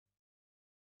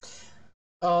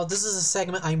Oh, this is a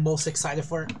segment I'm most excited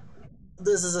for.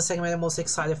 This is a segment I'm most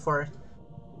excited for.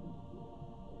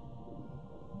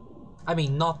 I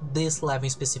mean, not this level in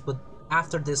specific, but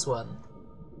after this one.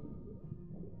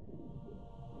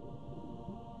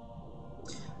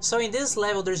 So in this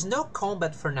level, there's no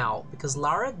combat for now, because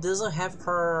Lara doesn't have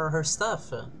her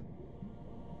stuff.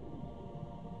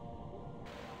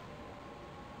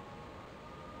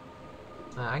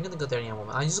 I'm gonna go there in a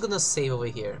moment. I'm just gonna save over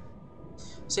here.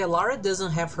 So yeah, Lara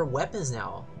doesn't have her weapons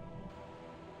now.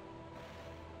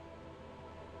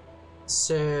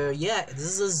 So yeah,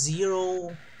 this is a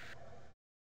zero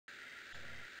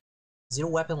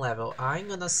weapon level. I'm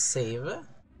gonna save,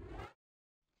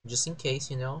 just in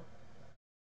case, you know.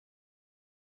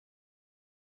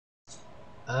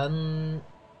 Um,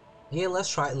 yeah, let's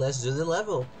try. Let's do the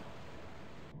level.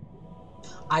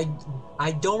 I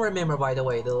I don't remember, by the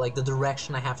way, the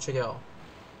direction I have to go.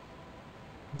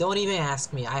 Don't even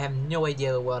ask me. I have no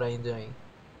idea what I'm doing.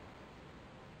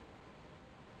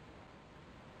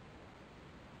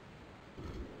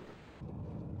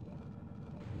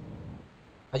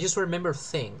 I just remember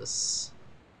things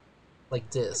like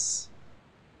this.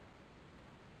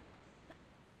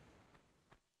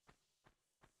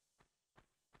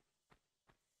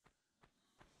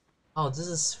 Oh, this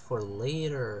is for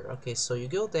later. Okay, so you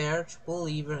go there to pull a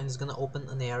lever and it's gonna open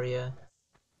an area.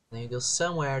 Then you go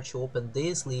somewhere to open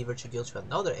this lever to go to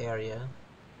another area.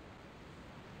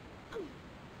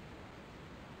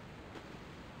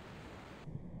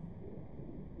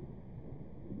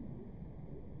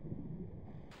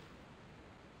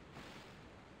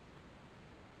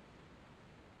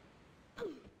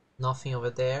 Nothing over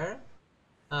there.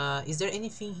 Is there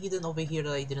anything hidden over here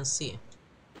that I didn't see?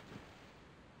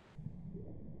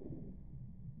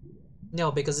 No,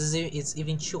 because it's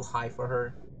even too high for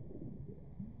her.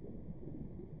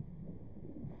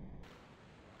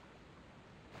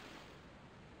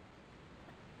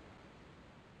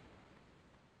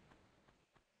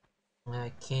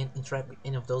 I can't interact with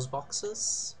any of those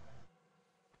boxes.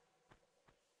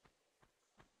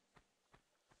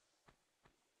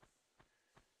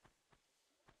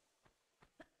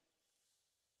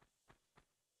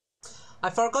 I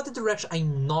forgot the direction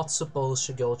I'm not supposed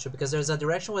to go to, because there's a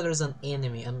direction where there's an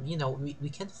enemy, and you know, we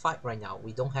can't fight right now.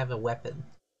 We don't have a weapon.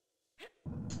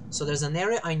 So there's an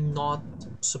area I'm not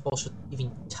supposed to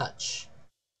even touch.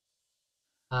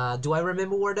 Do I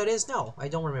remember where that is? No, I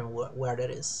don't remember where that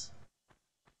is.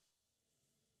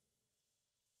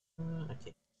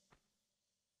 Okay.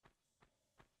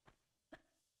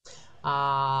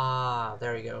 Ah,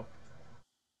 there you go.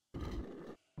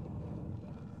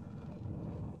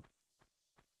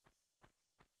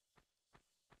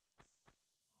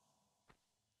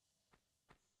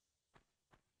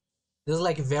 This is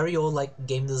like very old like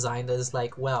game design that is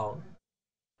like, well,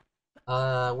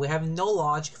 we have no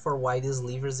logic for why these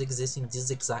levers exist in this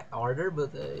exact order,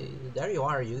 but there you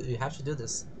are. You have to do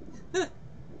this.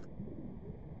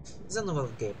 It's a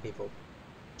novel game, people.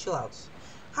 Chill out.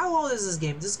 How old is this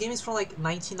game? This game is from like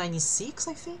 1996,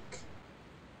 I think.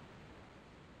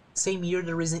 Same year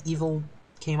the Resident Evil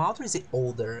came out, or is it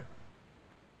older?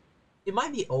 It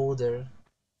might be older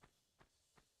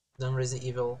than Resident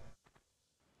Evil.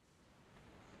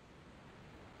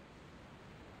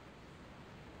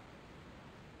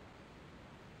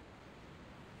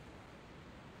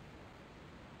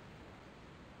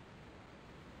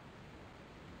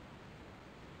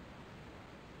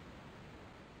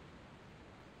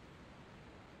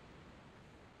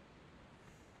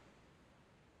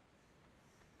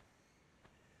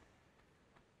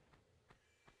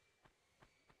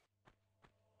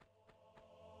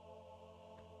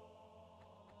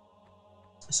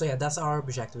 So yeah, that's our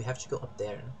objective. We have to go up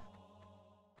there.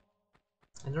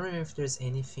 I don't remember if there's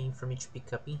anything for me to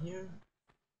pick up in here.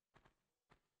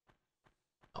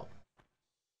 Oh.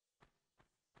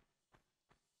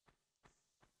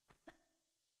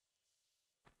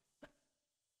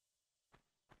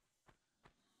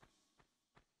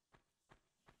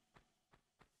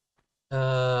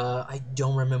 I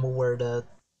don't remember where the...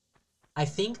 I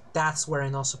think that's where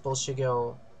I'm not supposed to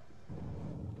go.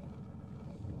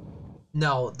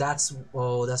 No, that's...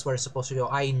 Oh, that's where I'm supposed to go.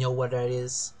 I know where that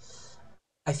is.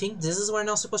 I think this is where I'm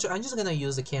not supposed to... I'm just gonna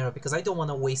use the camera because I don't want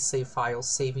to waste save files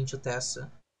saving to test.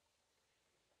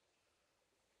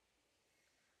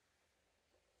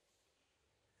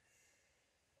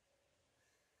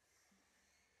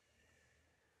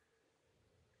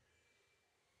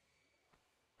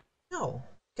 No.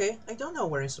 Okay, I don't know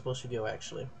where I'm supposed to go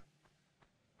actually.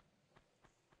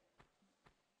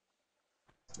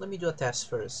 Let me do a test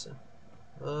first.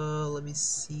 Let me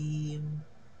see.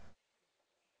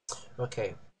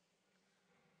 Okay.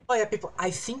 Oh yeah, people, I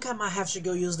think I might have to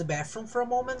go use the bathroom for a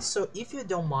moment, so if you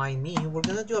don't mind me, we're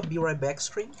gonna do a be right back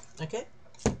screen, okay?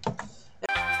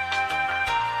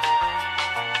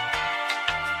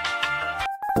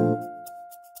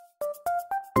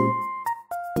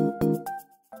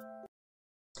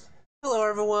 Hello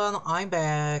everyone, I'm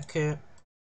back.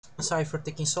 Sorry for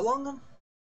taking so long.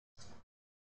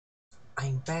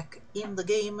 I'm back in the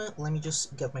game. Let me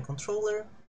just get my controller.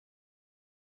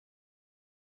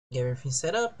 Get everything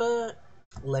set up.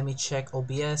 Let me check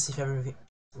OBS if everything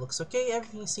looks okay.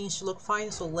 Everything seems to look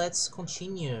fine, so let's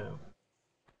continue.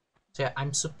 So yeah,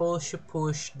 I'm supposed to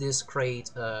push this crate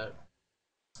over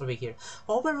here.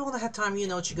 I hope everyone had time, you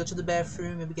know, to go to the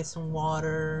bathroom, maybe get some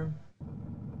water.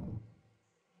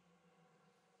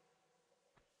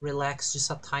 Relax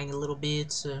just a tiny little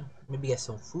bit. Maybe get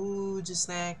some food,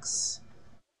 snacks.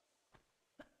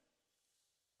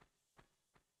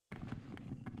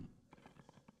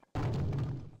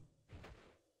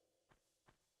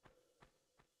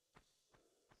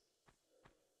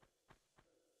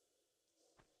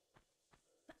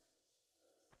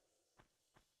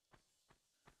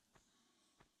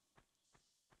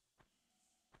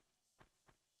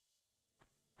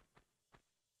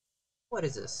 What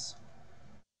is this?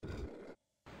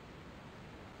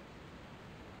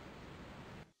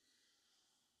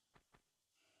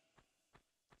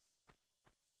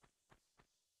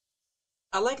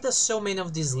 I like that so many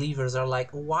of these levers are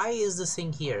like, why is this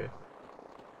thing here?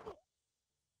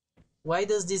 Why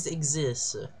does this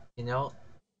exist? You know?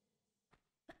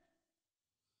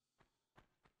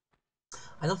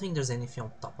 I don't think there's anything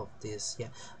on top of this. Yeah.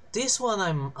 This one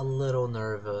I'm a little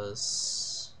nervous.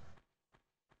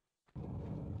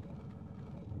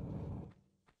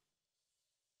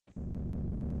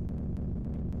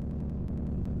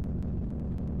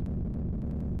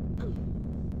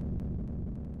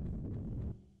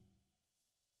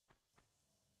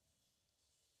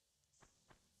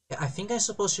 Yeah, I think I'm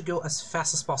supposed to go as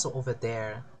fast as possible over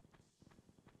there.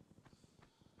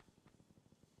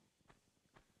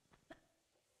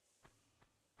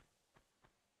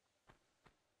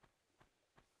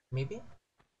 Maybe?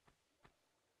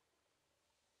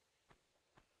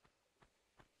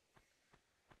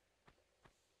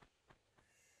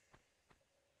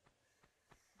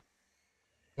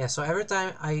 Yeah, so every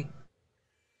time I...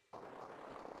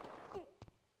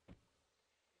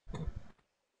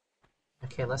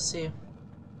 Okay, let's see.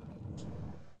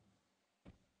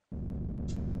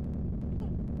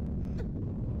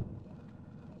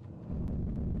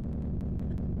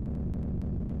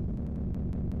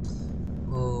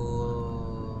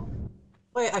 Oh.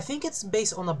 Wait, I think it's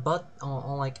based on a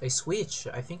on like a switch.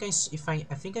 I think I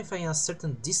think if I find a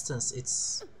certain distance,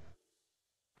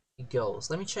 it goes.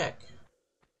 Let me check.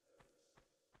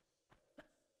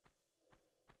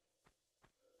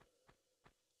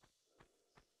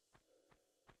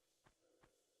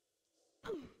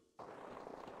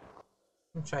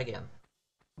 Let me try again.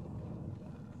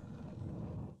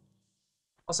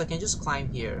 Also, I can just climb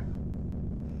here.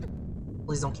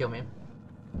 Please don't kill me.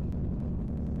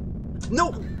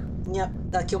 No! Yep,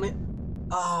 that killed me.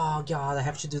 Oh god, I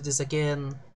have to do this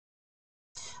again.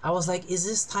 I was like, is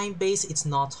this time-based? It's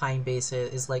not time-based.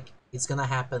 It's like, it's gonna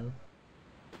happen.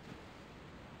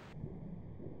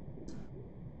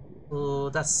 Oh,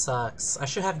 that sucks. I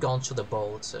should have gone to the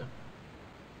boat.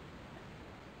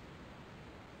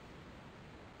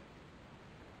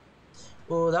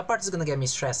 Oh, that part is gonna get me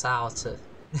stressed out.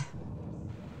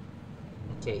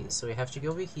 Okay, so we have to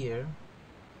go over here.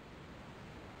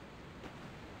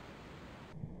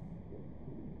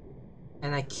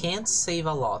 And I can't save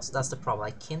a lot. That's the problem.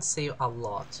 I can't save a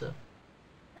lot.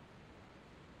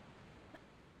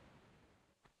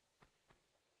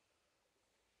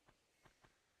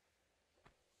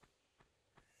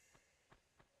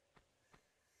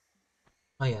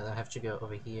 Oh yeah, I have to go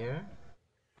over here.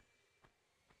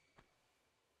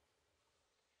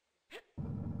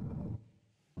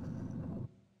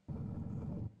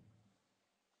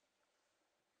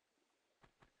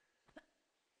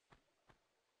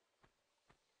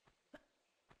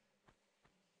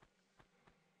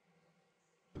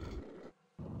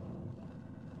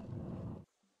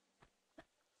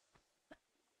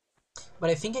 But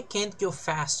I think I can't go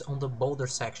fast on the boulder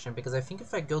section because I think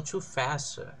if I go too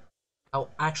fast,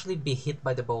 I'll actually be hit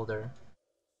by the boulder.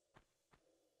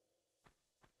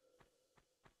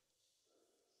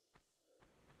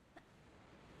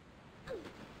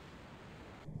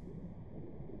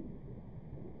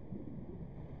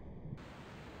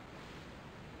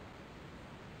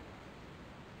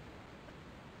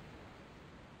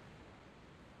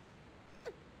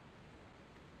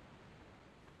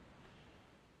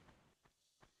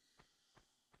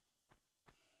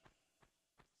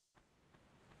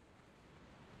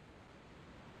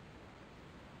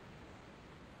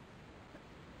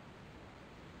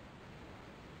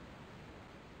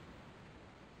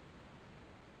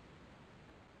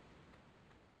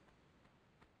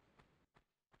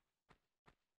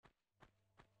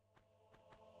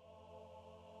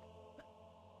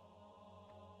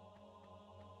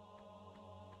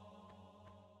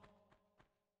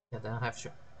 Yeah, then I have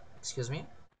to, excuse me,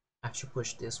 I have to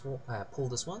push this, pull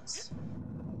this once.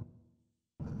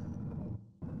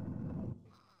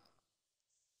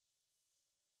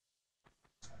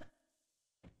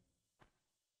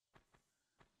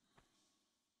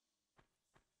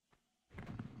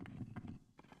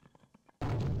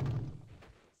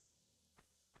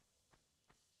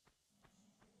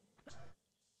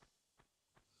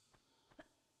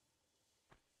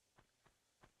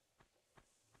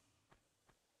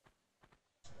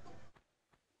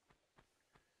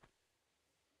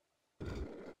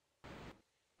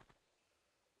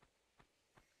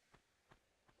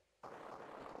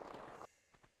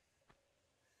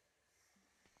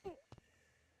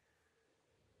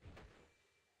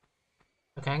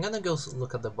 Okay, I'm gonna go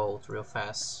look at the boat real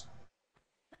fast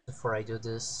before I do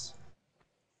this,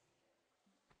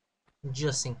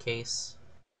 just in case.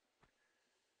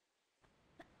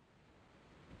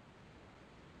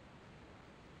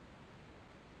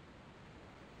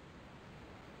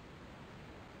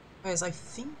 Guys, I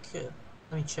think,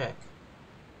 let me check.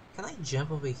 Can I jump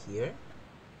over here?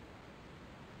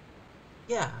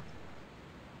 Yeah.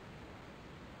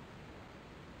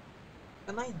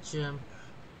 Can I jump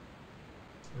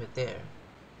over there?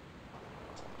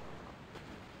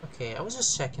 Okay, I was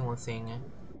just checking one thing.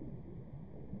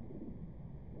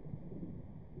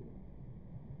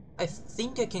 I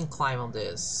think I can climb on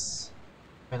this.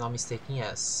 If I'm not mistaken,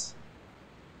 yes.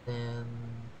 Then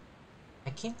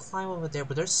I can't climb over there,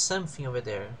 but there's something over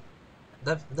there.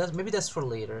 That maybe that's for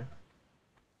later.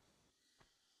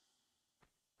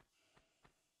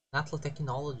 Natural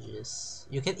technologies.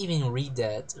 You can't even read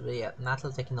that, but yeah,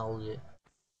 natural technology.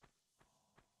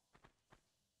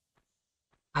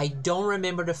 I don't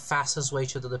remember the fastest way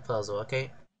to do the puzzle,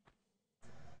 okay?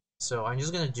 So I'm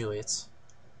just gonna do it.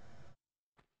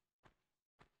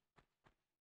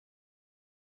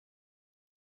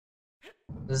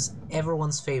 This is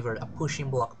everyone's favorite, a pushing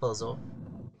block puzzle.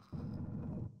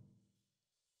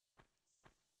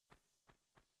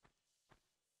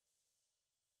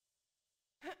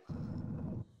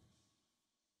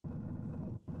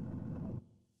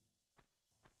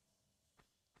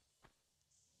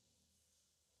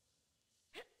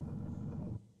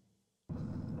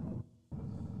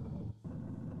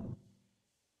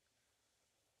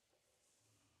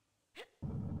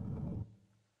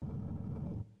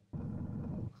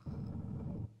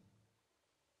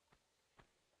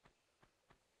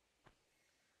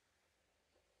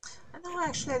 And no,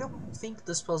 actually, I don't think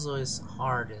this puzzle is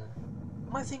hard.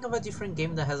 I might think of a different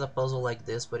game that has a puzzle like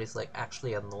this, but it's like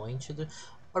actually annoying to do.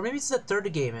 Or maybe it's the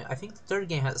third game. I think the third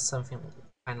game has something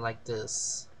kind of like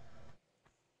this.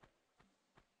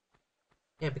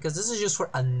 Yeah, because this is just for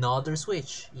another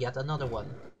Switch. Yet another one.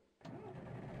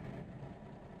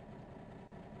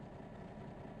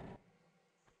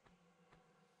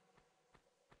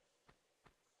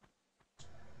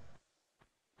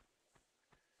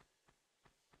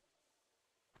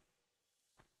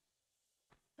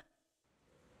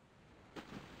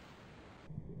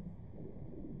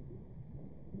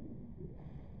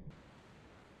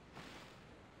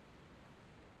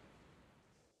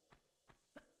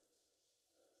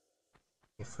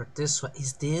 Okay, for this one,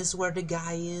 is this where the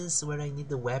guy is? Where I need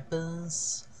the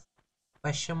weapons?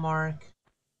 Question mark.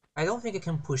 I don't think I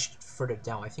can push further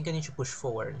down. I think I need to push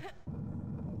forward.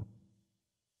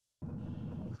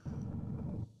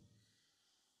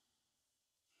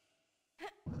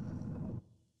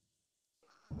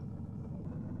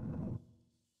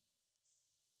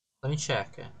 Let me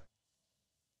check.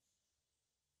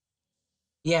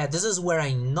 Yeah, this is where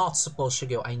I'm not supposed to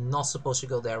go. I'm not supposed to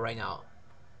go there right now.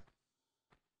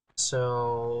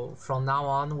 So from now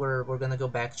on, we're gonna go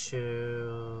back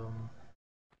to.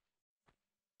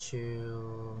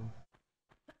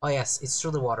 Oh yes, it's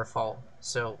through the waterfall.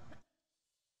 So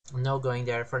no going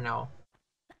there for now.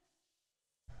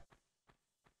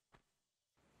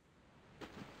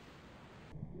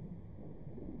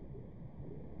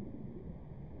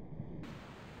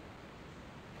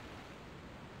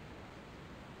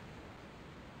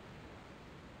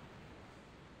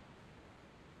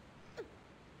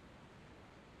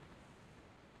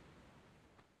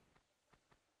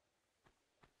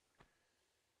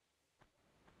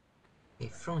 Okay,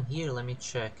 from here, let me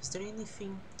check. Is there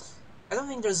anything? I don't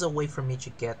think there's a way for me to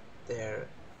get there.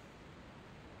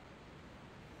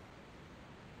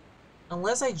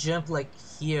 Unless I jump like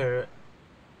here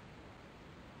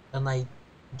and I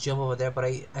jump over there, but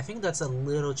I think that's a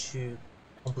little too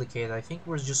complicated. I think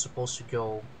we're just supposed to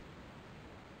go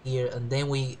here and then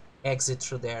we exit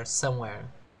through there somewhere.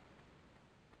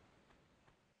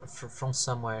 From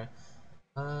somewhere.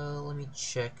 Let me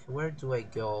check. Where do I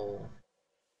go?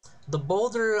 The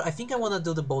boulder, I think I want to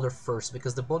do the boulder first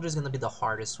because the boulder is going to be the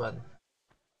hardest one.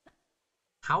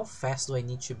 How fast do I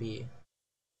need to be?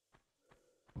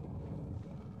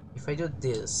 If I do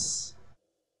this...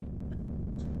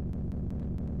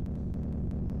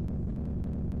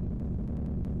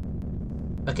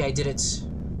 Okay, I did it.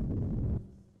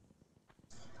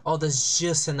 Oh, there's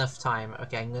just enough time.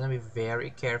 Okay, I'm gonna be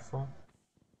very careful.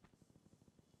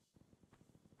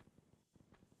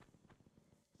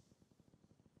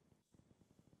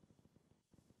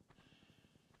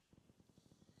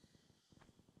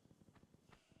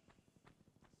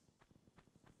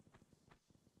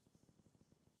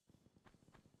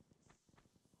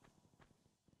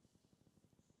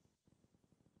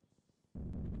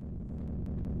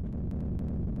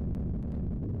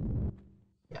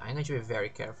 Yeah, I'm going to be very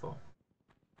careful.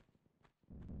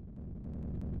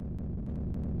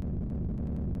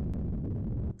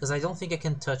 Because I don't think I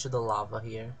can touch the lava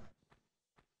here.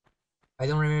 I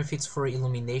don't remember if it's for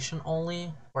illumination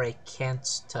only, or I can't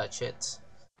touch it.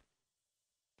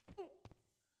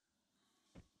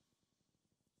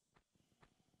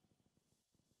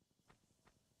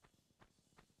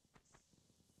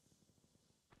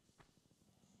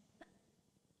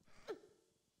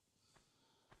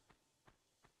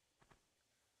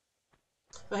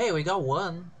 But hey, we got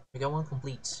one. We got one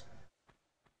complete.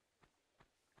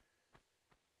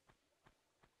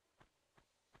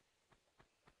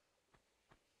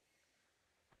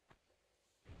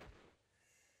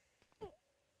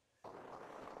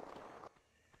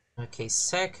 Okay,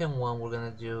 second one we're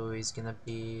gonna do is gonna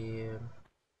be...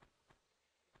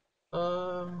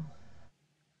 Um...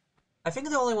 I think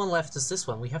the only one left is this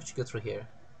one. We have to go through here.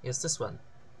 Yes, this one.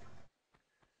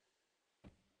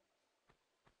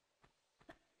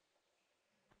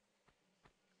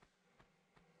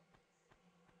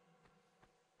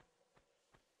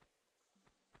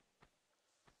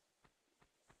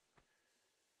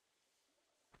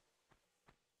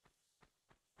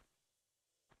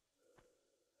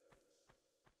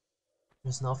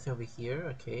 There's nothing over here,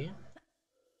 okay.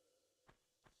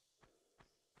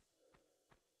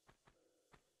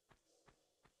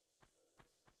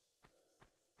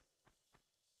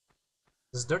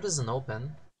 This door doesn't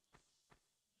open.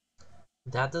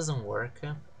 That doesn't work.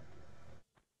 Did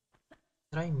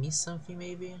I miss something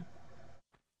maybe?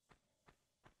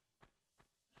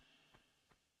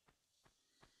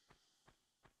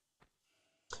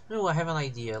 Oh, I have an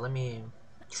idea. Let me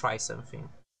try something.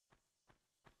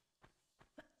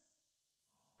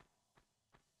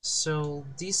 So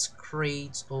this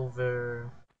crate over...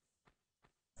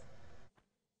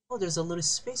 Oh, there's a little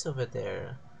space over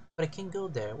there. But I can't go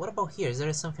there. What about here? Is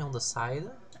there something on the side?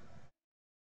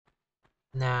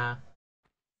 Nah.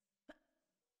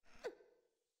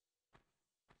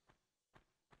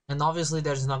 And obviously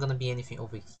there's not gonna be anything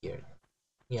over here.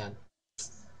 Yeah.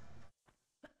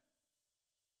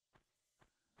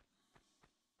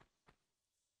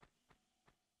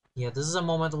 Yeah, this is a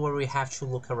moment where we have to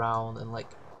look around and like...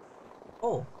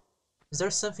 Oh, is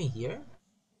there something here?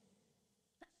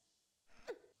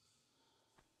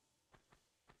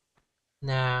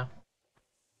 Nah.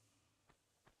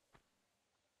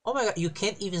 Oh my god, you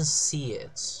can't even see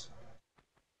it.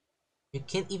 You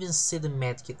can't even see the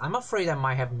medkit. I'm afraid I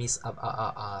might have missed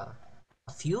a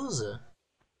fuse.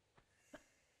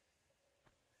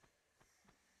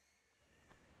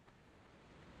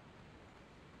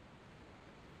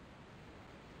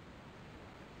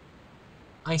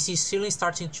 I see Celine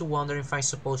starting to wonder if I'm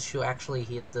supposed to actually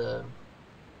hit the...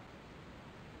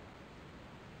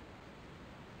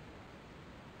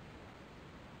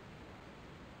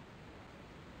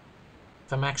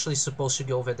 If I'm actually supposed to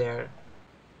go over there.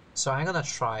 So I'm gonna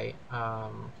try.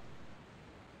 I'm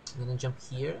gonna jump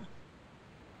here.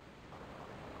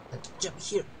 And jump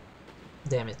here.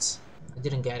 Damn it. I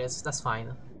didn't get it. That's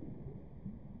fine.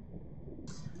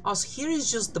 Also, here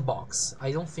is just the box.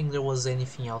 I don't think there was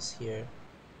anything else here.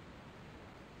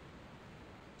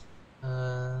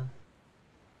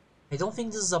 I don't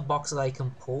think this is a box that I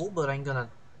can pull, but I'm gonna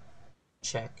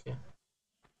check.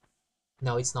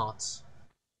 No, it's not.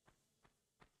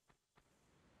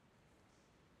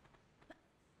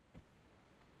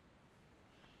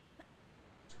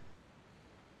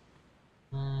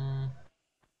 Hmm.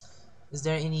 Is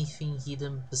there anything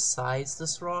hidden besides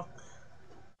this rock?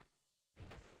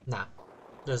 Nah,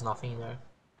 there's nothing there.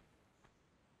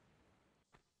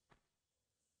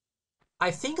 I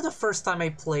think the first time I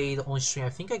played on stream, I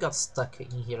think I got stuck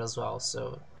in here as well,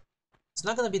 so... It's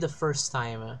not gonna be the first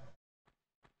time.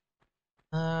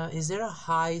 Is there a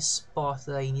high spot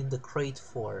that I need the crate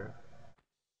for?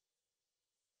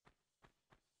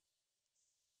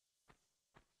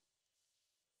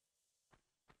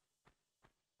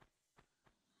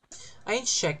 I need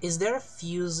to check, is there a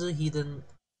fuse hidden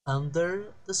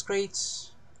under this crate?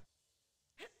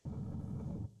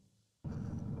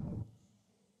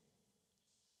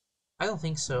 I don't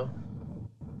think so.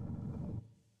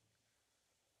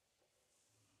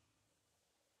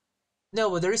 No,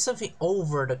 but there is something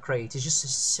over the crate. It's just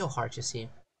so hard to see.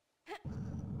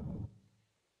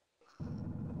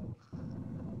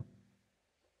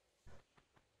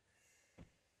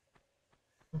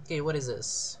 Okay, what is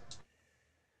this?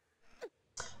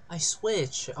 I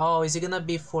switch. Oh, is it gonna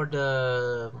be for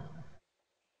the...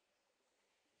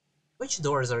 Which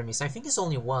doors are missing? I think it's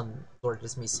only one door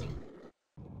that's missing.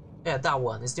 Yeah, that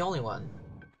one is the only one.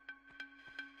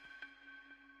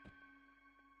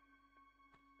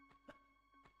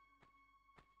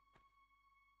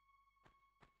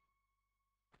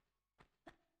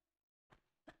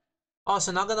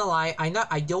 Also, not gonna lie,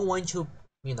 I don't want to,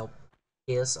 you know,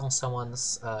 piss on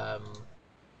someone's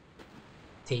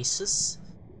tastes,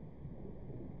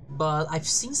 but I've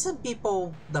seen some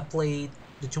people that played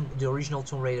the original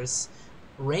Tomb Raiders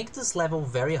rank this level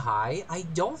very high. I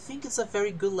don't think it's a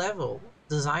very good level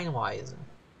design-wise.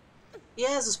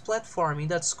 Yes, it's platforming,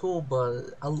 that's cool,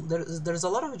 but there's a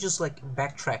lot of just like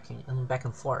backtracking and back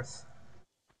and forth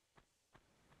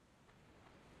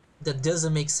that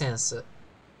doesn't make sense.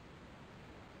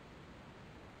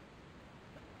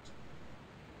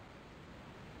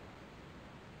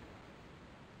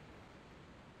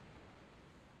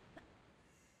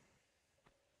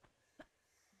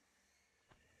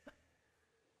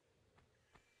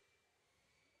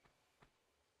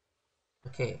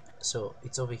 Okay, so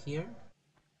it's over here.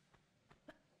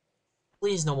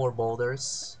 Please no more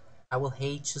boulders. I will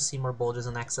hate to see more boulders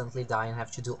and accidentally die and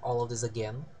have to do all of this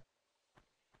again.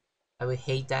 I will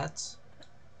hate that.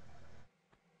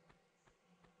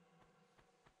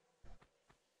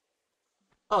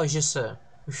 Oh, it's just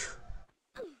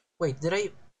wait, did I...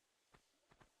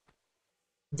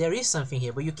 There is something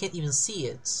here, but you can't even see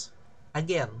it.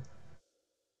 Again.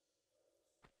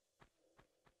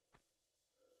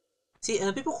 See,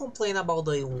 and people complain about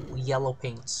the yellow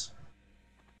paint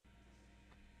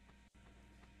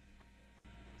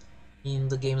in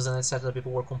the games and etc.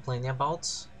 People were complaining about.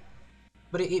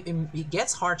 But it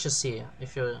gets hard to see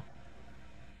if you...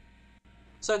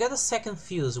 So I got a second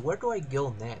fuse. Where do I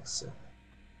go next?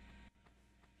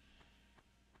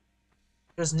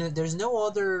 There's no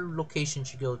other location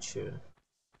to go to.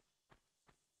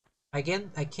 I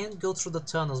can't go through the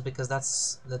tunnels because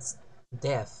that's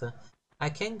death. I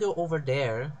can go over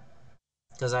there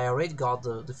because I already got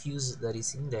the fuse that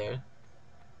is in there.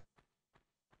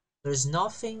 There's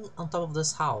nothing on top of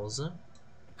this house.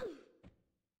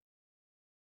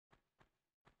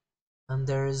 And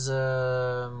there's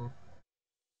and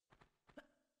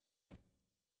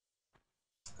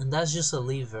that's just a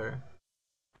lever.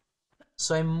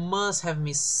 So I must have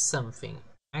missed something.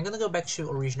 I'm gonna go back to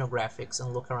original graphics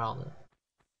and look around.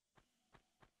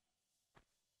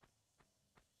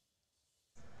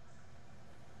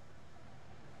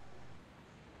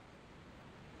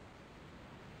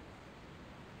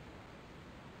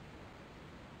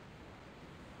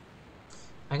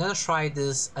 I'm gonna try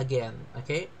this again,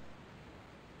 okay?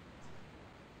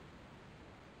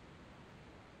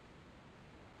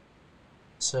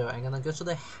 So I'm gonna go to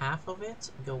the half of it,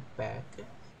 go back,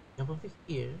 jump over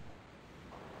here.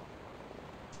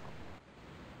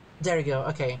 There we go,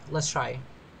 okay, let's try.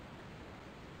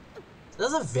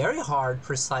 That's a very hard,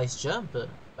 precise jump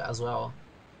as well.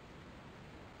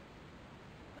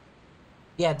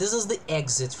 Yeah, this is the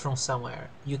exit from somewhere.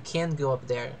 You can't go up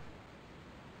there.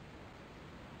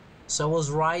 So I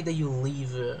was right that you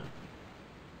leave the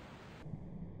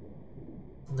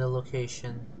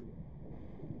location.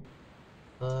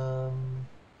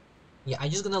 Yeah, I'm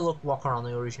just gonna walk around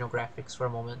the original graphics for a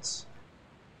moment.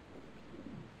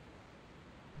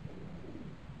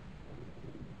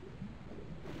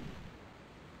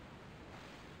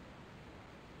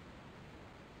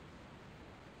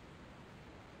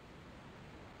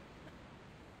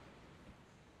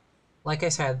 Like I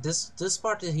said, this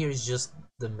part here is just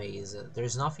the maze.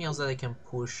 There's nothing else that I can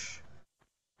push.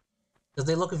 Because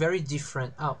they look very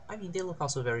different. Oh, I mean, they look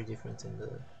also very different in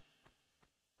the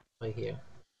way here.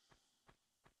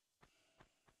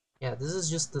 Yeah, this is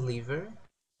just the lever.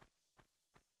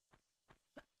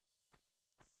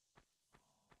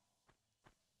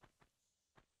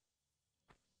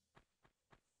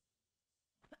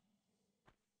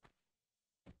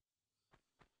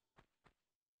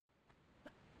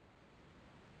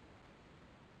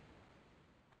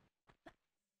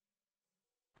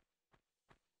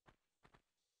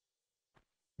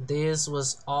 This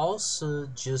was also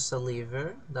just a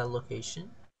lever, that location.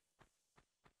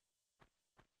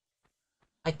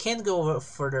 I can't go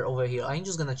further over here. I'm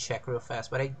just gonna check real fast,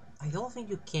 but I don't think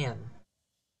you can.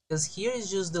 Because here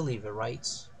is just the lever, right?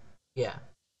 Yeah.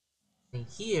 And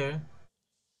here,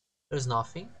 there's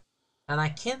nothing. And I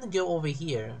can't go over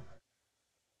here.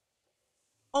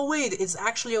 Oh wait, it's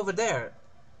actually over there.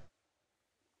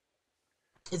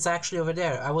 It's actually over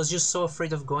there. I was just so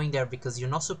afraid of going there because you're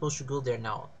not supposed to go there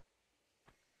now.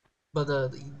 But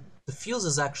the fuse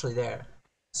is actually there.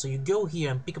 So you go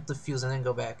here and pick up the fuse and then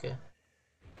go back.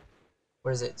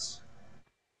 Where is it?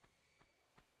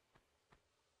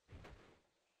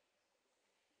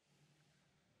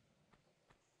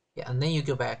 Yeah, and then you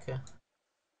go back.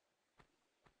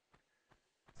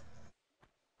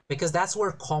 Because that's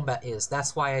where combat is.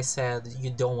 That's why I said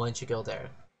you don't want to go there.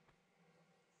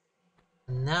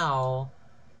 And now...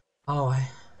 Oh,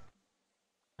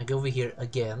 I go over here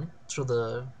again through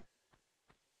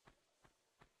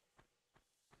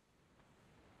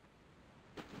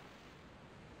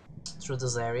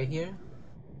this area here.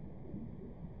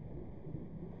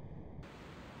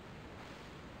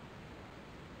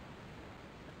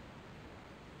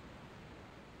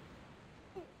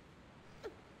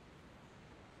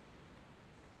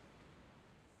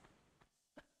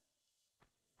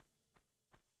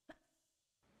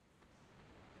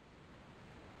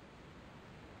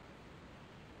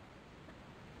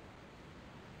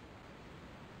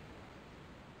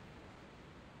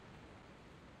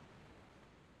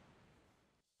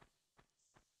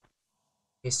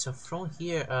 Okay, so from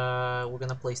here, we're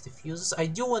gonna place the fuses. I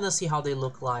do wanna see how they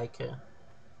look like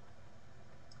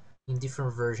in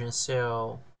different versions,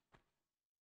 so...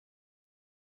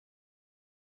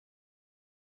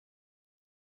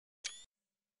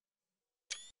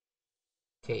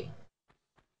 Okay.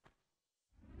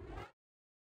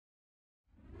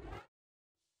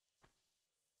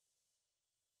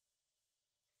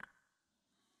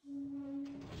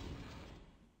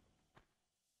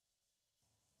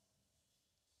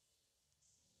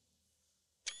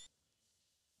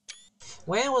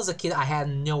 When I was a kid, I had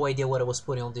no idea what I was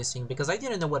putting on this thing because I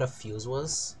didn't know what a fuse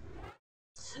was.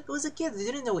 I was a kid, I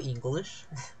didn't know English.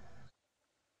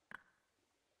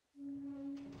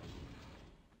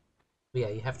 But yeah,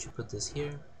 you have to put this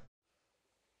here.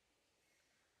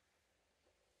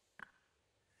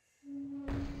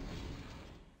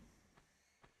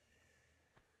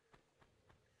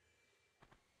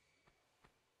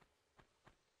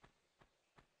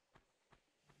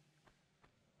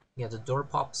 Yeah, the door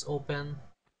pops open.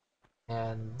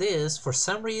 And this, for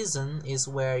some reason, is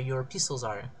where your pistols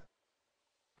are.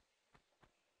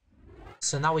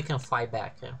 So now we can fight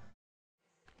back.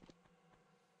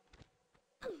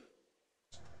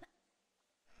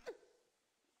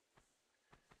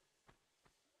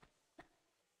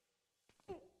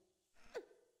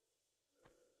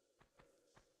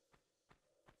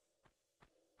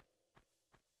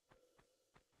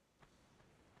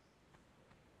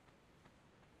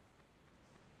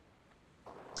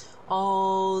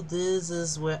 Oh, this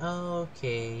is where...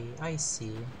 Okay, I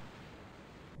see.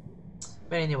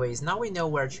 But anyways, now we know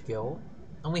where to go.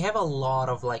 And we have a lot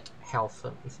of, like, health,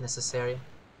 if necessary. You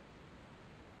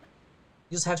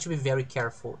just have to be very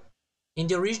careful. In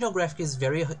the original graphic, it's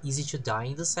very easy to die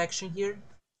in this section here.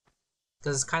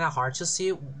 Because it's kind of hard to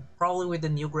see. Probably with the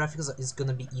new graphics, it's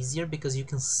gonna be easier because you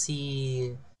can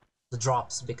see the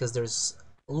drops. Because there's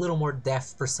a little more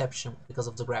depth perception because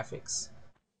of the graphics.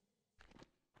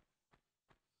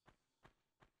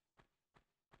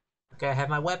 Okay, I have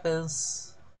my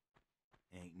weapons.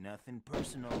 Ain't nothing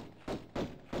personal.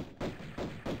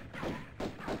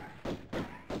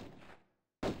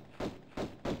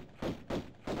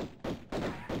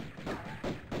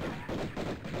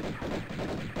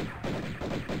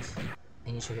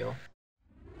 I need to heal.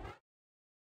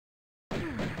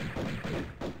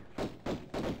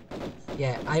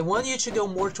 Yeah, I want you to go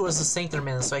more towards the center,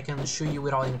 man, so I can shoot you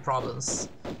without any problems.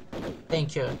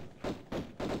 Thank you.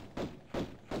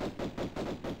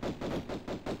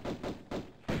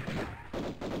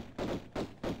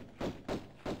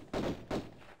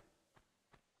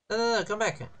 No, come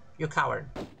back. You coward.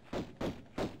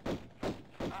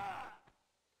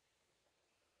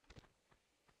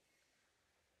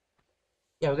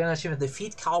 Yeah, we're gonna achieve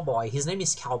defeat Cowboy. His name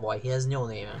is Cowboy. He has no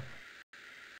name.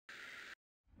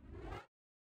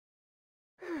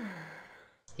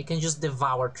 He can just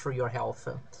devour through your health.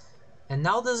 And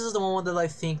now this is the moment that I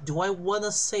think, do I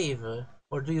wanna save?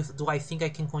 Or do I think I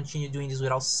can continue doing this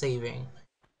without saving?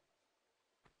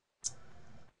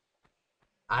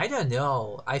 I don't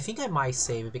know. I think I might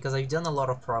save because I've done a lot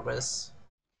of progress.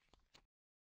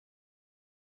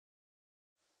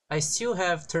 I still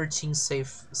have 13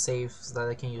 saves that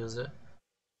I can use.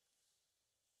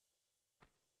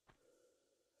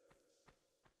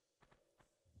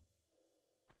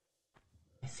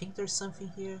 think there's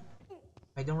something here.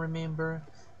 I don't remember.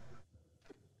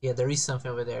 Yeah, there is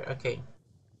something over there. Okay.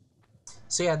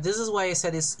 So yeah, this is why I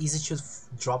said it's easy to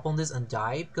drop on this and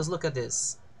die, because look at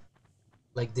this.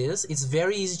 Like this, it's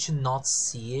very easy to not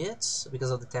see it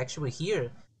because of the texture, but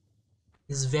here,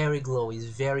 it's very glowy, it's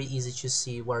very easy to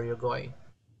see where you're going.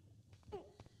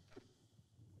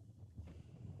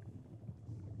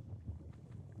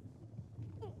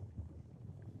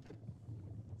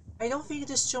 I don't think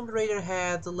this Tomb Raider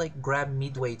had, like, grab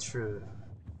midway through.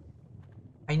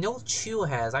 I know 2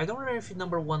 has, I don't remember if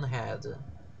number 1 had.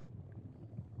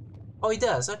 Oh, it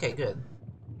does, okay, good.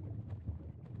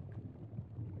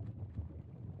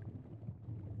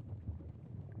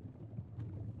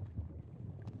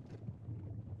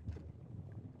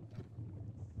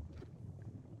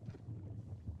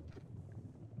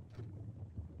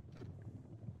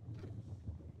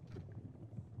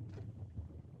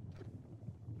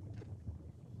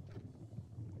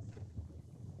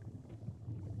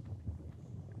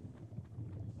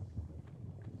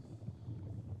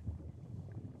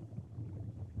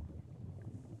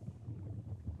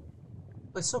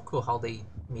 It's so cool how they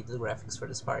made the graphics for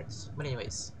this part. But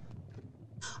anyways,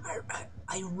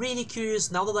 I'm really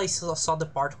curious now that I saw the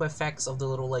particle effects of the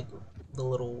little, like, the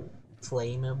little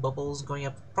flame bubbles going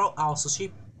up. Also,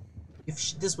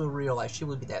 if this were real life, she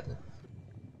would be dead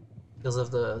because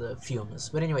of the fumes.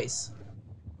 But anyways,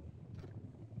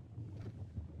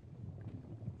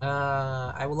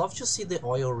 I would love to see the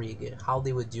oil rig, how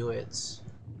they would do it.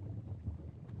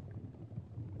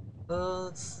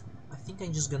 I think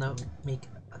I'm just gonna make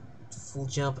a full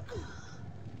jump.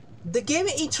 The game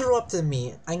interrupted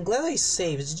me. I'm glad I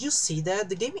saved. Did you see that?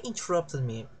 The game interrupted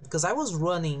me because I was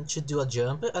running to do a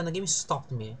jump and the game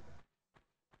stopped me.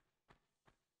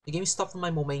 The game stopped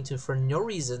my momentum for no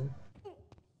reason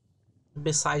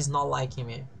besides not liking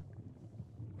me.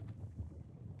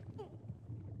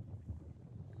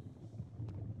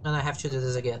 And I have to do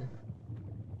this again.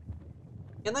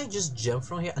 Can I just jump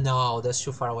from here? No, that's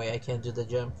too far away. I can't do the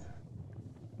jump.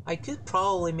 I could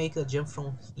probably make a jump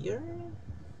from here?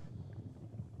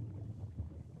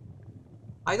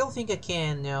 I don't think I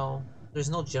can, no. There's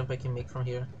no jump I can make from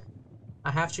here. I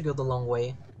have to go the long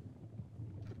way.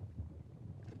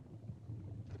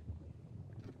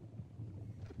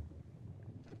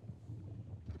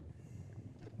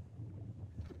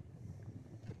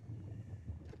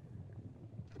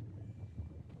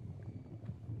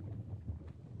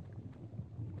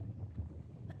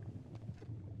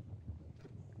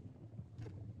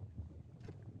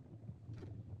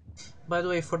 By the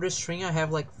way, for this string I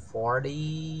have like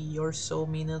 40 or so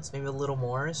minutes, maybe a little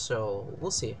more, so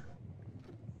we'll see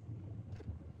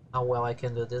how well I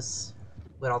can do this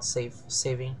without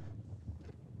saving.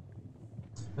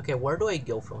 Okay, where do I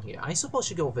go from here? I'm supposed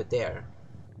to go over there.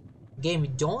 Game,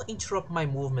 don't interrupt my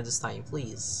movement this time,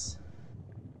 please.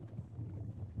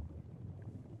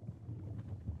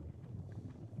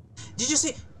 Did you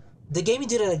see? The game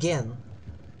did it again.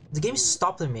 The game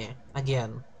stopped me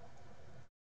again.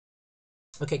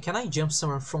 Okay, can I jump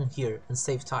somewhere from here and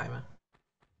save time?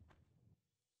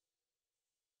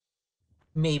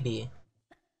 Maybe.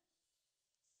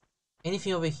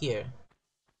 Anything over here?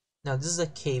 Now this is a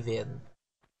cave-in.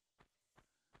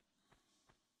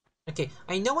 Okay,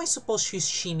 I know I'm supposed to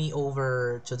shimmy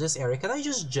over to this area. Can I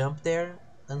just jump there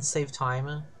and save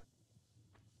time?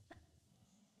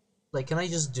 Like, can I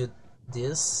just do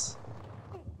this?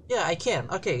 Yeah, I can.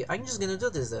 Okay, I'm just gonna do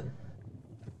this then.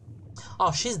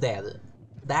 Oh, she's dead.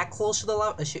 That close to the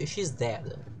lava? She's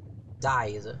dead.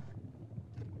 Died.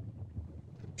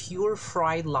 Pure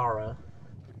fried Lara.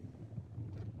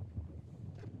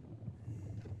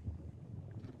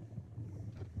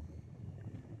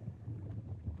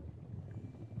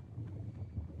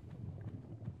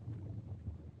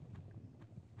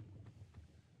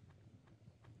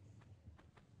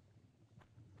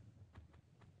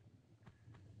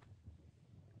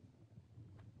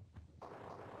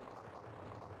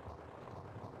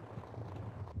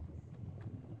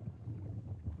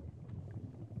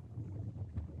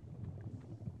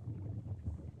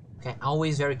 Okay,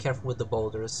 always very careful with the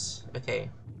boulders. Okay.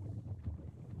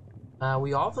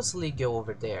 We obviously go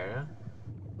over there.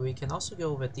 We can also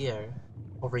go over there.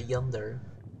 Over yonder.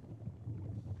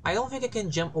 I don't think I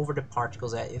can jump over the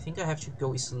particles. I think I have to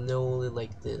go slowly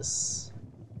like this.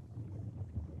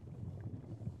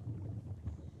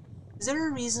 Is there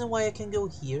a reason why I can go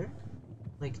here?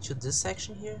 Like to this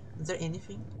section here? Is there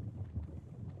anything?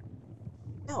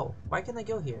 No, why can I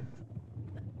go here?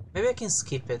 Maybe I can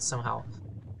skip it somehow.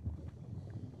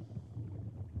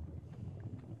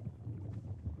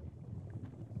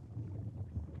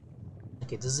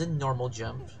 Okay, this is a normal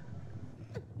jump.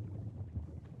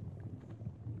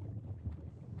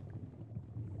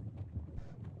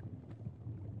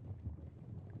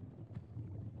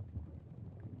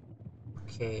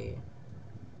 Okay.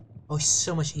 Oh, it's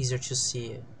so much easier to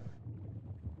see.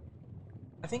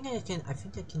 I think I can. I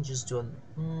think I can just do a.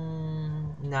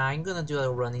 Nah, I'm gonna do a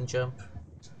running jump.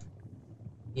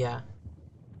 Yeah.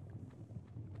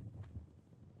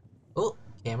 Oh,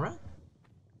 camera.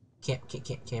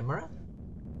 Camera.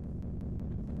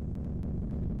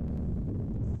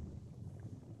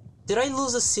 Did I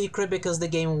lose a secret because the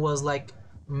game was like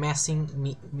messing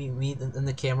me in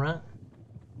the camera?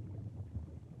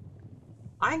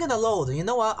 I'm gonna load. You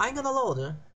know what? I'm gonna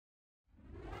load.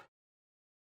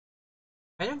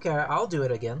 I don't care. I'll do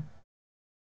it again.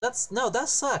 That's no. That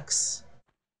sucks.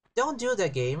 Don't do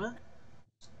that game.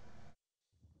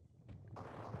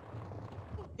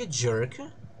 You jerk.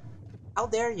 How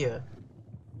dare you?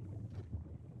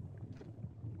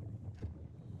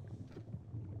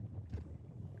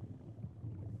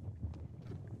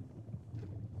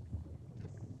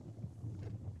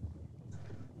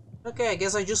 Okay, I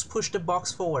guess I just push the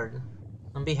box forward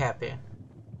and be happy.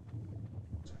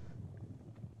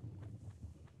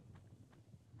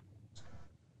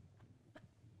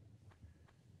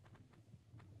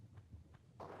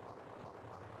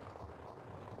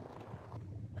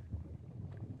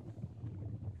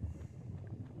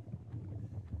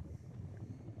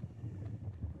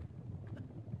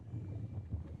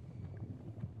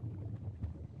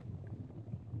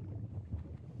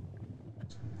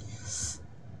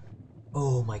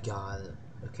 Oh my god.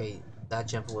 Okay, that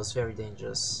jump was very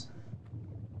dangerous.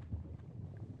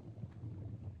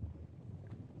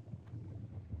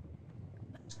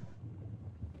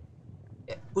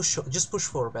 Yeah, just push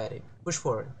forward, Betty. Push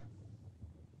forward.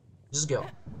 Just go.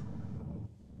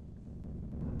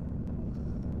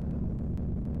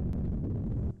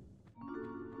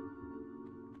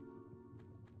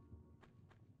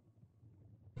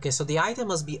 Okay, so the item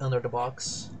must be under the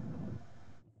box.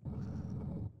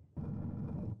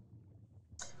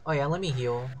 Oh yeah, let me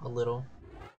heal a little.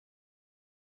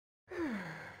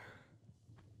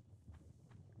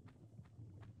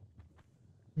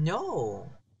 No!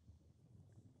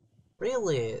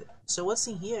 Really? So what's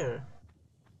in here?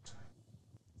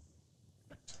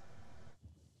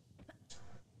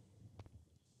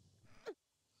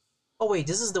 Oh wait,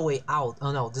 this is the way out.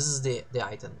 Oh no, this is the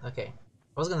item. Okay.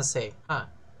 I was gonna say, huh.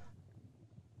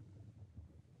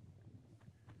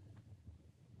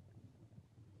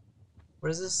 Where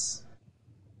is this?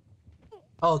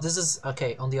 Oh, this is,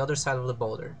 okay, on the other side of the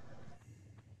boulder.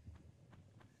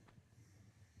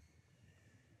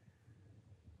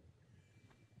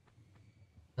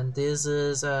 And this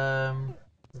is,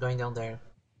 going down there.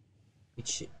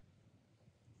 Which,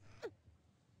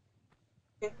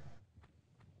 okay,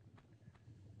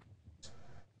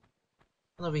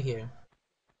 and over here.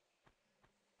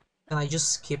 Can I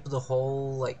just skip the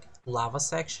whole, like, lava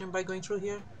section by going through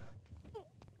here?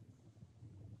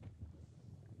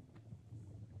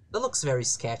 That looks very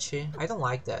sketchy. I don't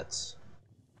like that.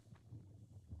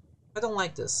 I don't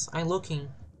like this. I'm looking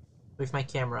with my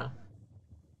camera.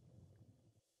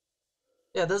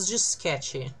 Yeah, that's just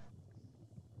sketchy.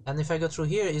 And if I go through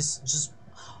here, it's just...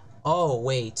 Oh,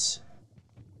 wait.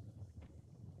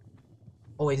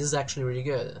 Oh, wait, this is actually really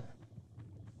good.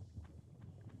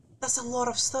 That's a lot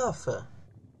of stuff.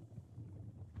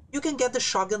 You can get the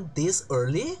shotgun this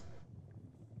early?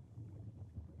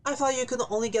 I thought you could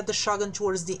only get the shotgun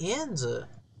towards the end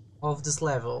of this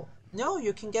level. No,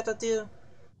 you can get at the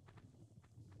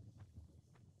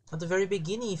very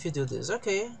beginning if you do this.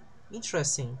 Okay,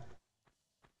 interesting.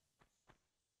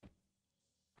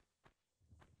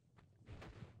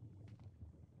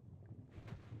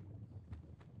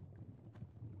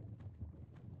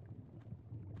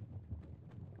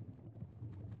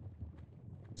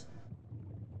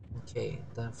 Okay,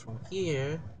 then from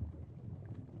here...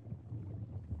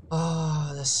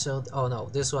 Oh, that's so... Oh no,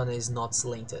 this one is not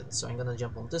slanted, so I'm gonna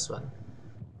jump on this one.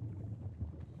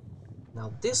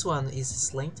 Now this one is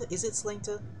slanted. Is it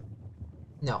slanted?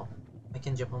 No. I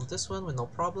can jump on this one with no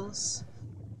problems.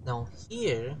 Now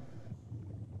here...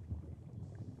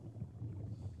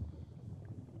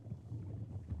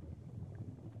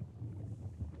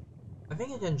 I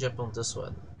think I can jump on this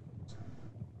one.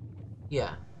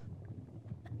 Yeah.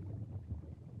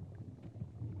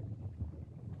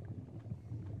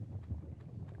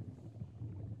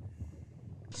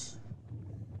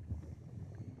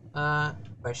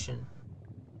 Question.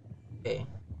 Okay.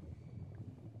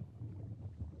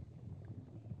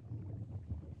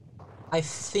 I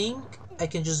think I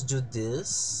can just do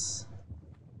this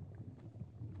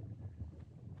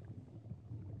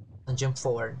and jump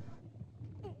forward.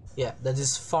 Yeah, that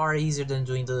is far easier than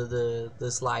doing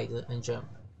the slide and jump.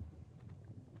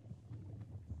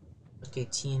 Okay,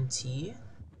 TNT.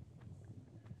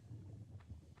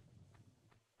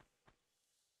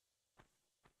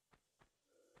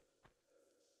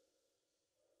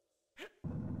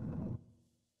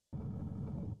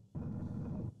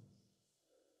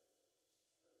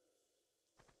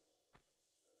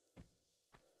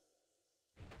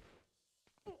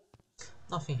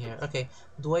 Nothing here. Okay,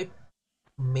 do I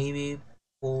maybe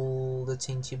pull the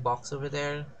TNT box over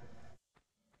there?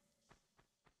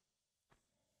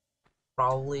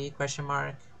 Probably, question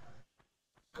mark.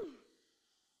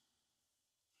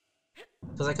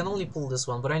 Because I can only pull this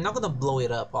one, but I'm not gonna blow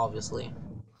it up, obviously.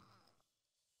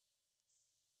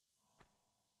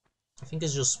 I think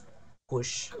it's just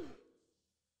push.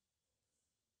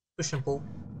 Push and pull.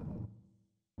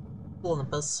 Pull and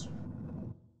pass.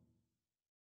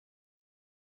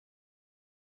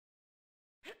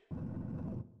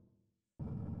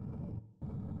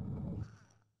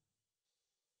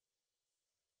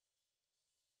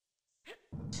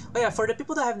 Oh yeah, for the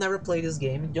people that have never played this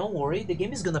game, don't worry, the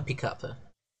game is gonna pick up.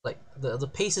 Like, the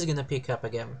pace is gonna pick up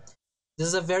again. This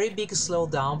is a very big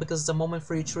slowdown because it's a moment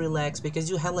for you to relax because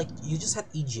you had like, you just had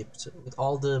Egypt with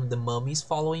all the mummies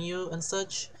following you and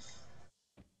such.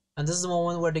 And this is the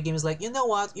moment where the game is like, you know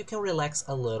what, you can relax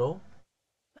a little.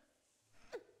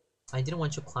 I didn't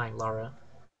want you to climb, Laura.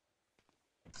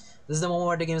 This is the moment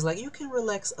where the game is like, you can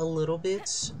relax a little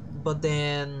bit, but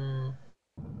then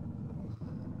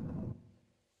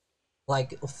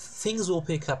like things will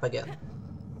pick up again.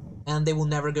 And they will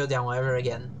never go down ever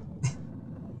again.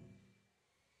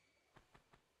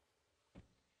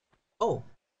 Oh.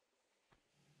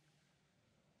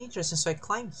 Interesting, so I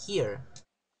climb here.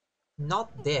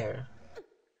 Not there.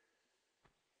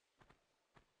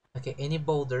 Okay, any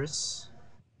boulders?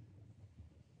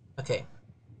 Okay.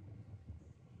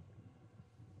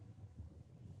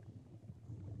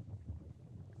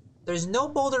 There's no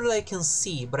boulder that I can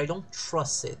see, but I don't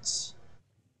trust it.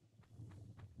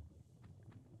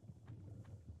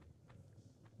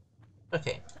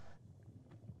 Okay.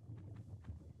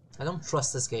 I don't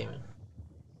trust this game.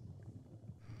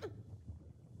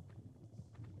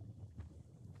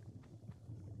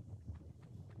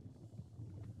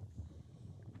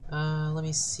 Let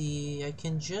me see. I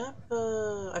can jump.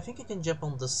 I think I can jump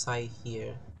on the side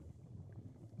here.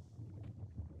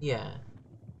 Yeah.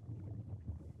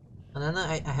 And then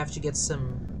I have to get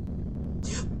some.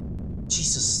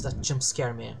 Jesus, that jump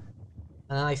scared me.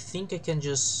 And then I think I can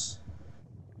just.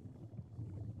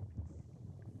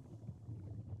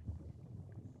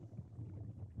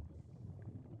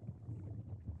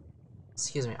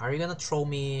 Excuse me. Are you gonna throw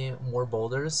me more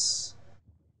boulders?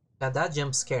 Yeah, that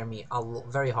jump scared me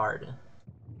very hard.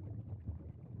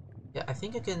 Yeah, I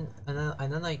think I can. And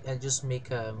then I just make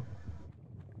a.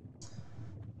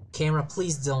 Camera,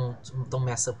 please don't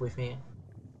mess up with me.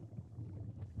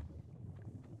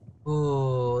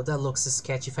 Ooh, that looks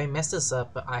sketchy. If I mess this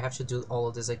up, I have to do all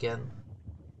of this again.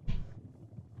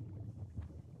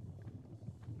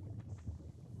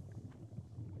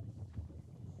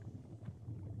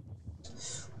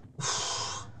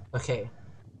 Okay.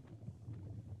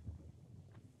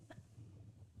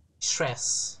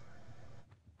 Stress.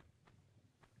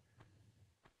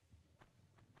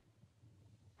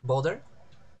 Boulder?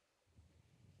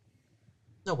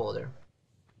 No boulder.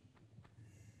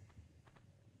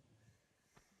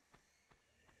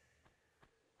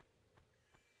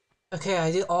 Okay,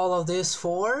 I did all of this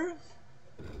for...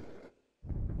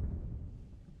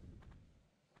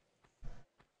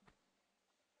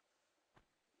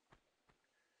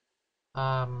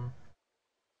 Um...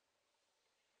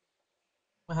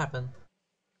 What happened?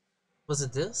 Was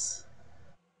it this?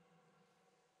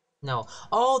 No.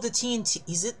 Oh, the TNT.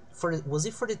 Is it for... Was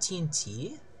it for the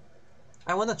TNT?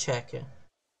 I wanna check.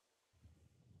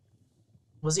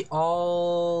 Was it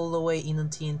all the way in the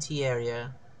TNT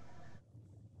area?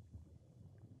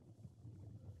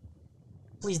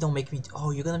 Please don't make me...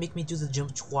 Oh, you're gonna make me do the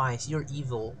jump twice. You're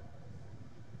evil.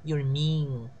 You're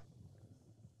mean.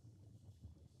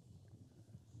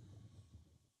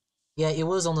 Yeah, it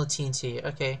was on the TNT.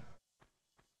 Okay.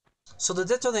 So the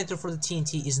detonator for the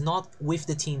TNT is not with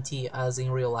the TNT as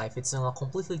in real life. It's in a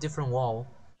completely different wall.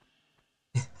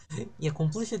 Yeah,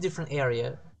 completely different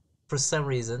area for some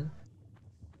reason.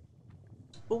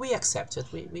 But we accept it.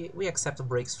 We accept the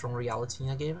breaks from reality in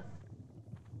a game.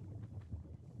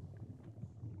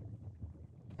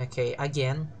 Okay,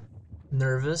 again.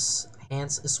 Nervous.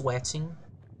 Hands sweating.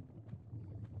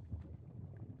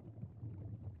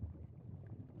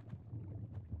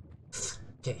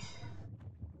 Okay.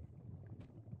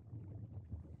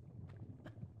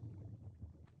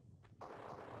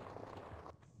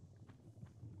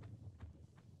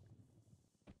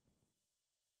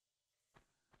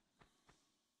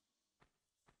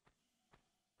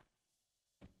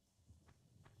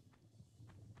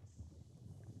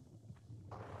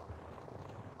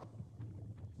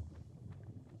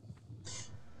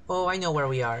 Oh, I know where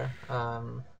we are.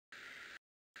 I'm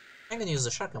gonna use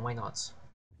the shotgun, why not?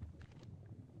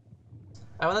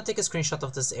 I wanna take a screenshot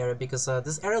of this area because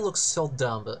this area looks so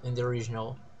dumb in the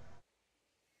original.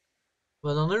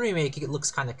 But on the remake it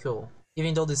looks kinda cool.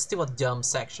 Even though there's still a dumb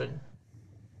section.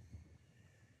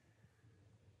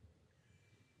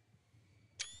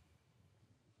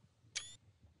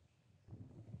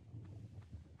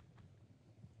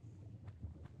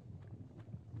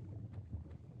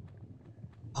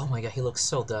 Oh my god, he looks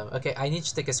so dumb. Okay, I need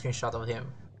to take a screenshot of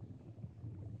him.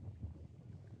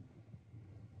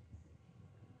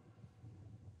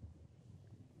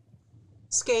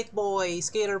 Skaterboy,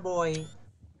 Skaterboy.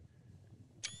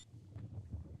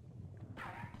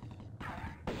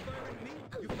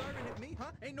 You firing at me,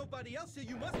 huh? Ain't nobody else here.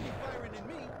 You must be firing at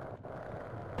me.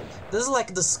 This is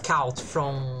like the scout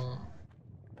from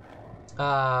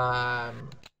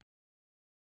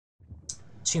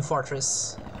Team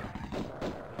Fortress.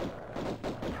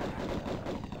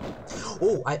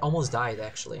 Oh, I almost died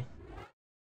actually.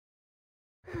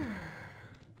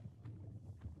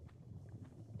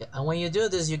 Yeah, and when you do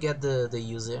this, you get the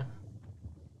user.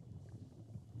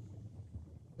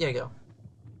 There you go.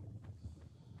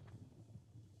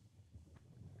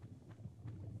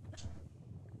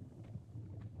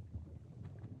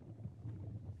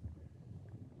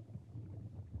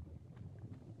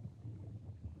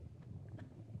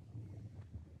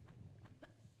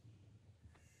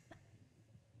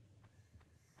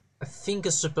 I think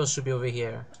it's supposed to be over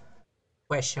here.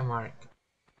 Question mark.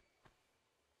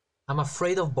 I'm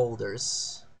afraid of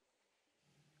boulders.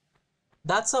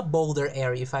 That's a boulder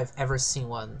area if I've ever seen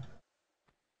one.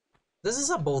 This is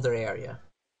a boulder area.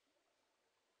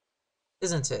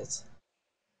 Isn't it?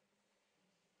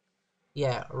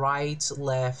 Yeah, right,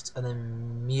 left, and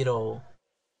then middle.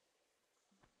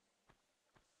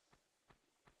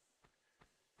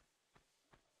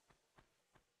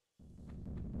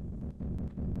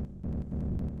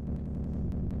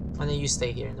 And then you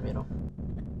stay here in the middle.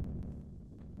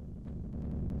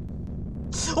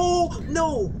 Oh,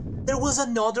 no! There was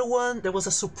another one! There was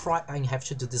a surprise. I have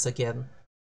to do this again.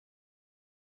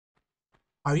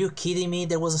 Are you kidding me?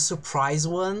 There was a surprise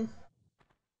one?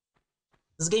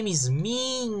 This game is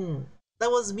mean!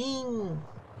 That was mean!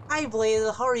 Hi Blade,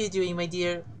 how are you doing, my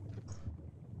dear?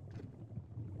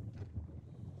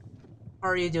 How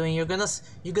are you doing? You're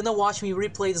gonna watch me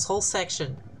replay this whole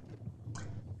section.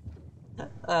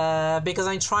 Because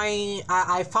I'm trying.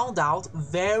 I found out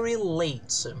very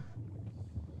late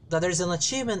that there's an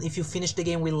achievement if you finish the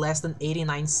game with less than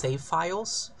 89 save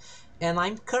files, and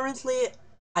I'm currently.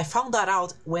 I found that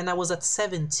out when I was at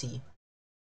 70.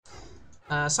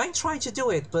 So I'm trying to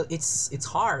do it, but it's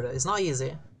hard. It's not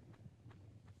easy.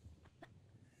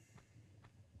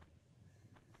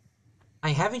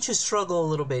 I'm having to struggle a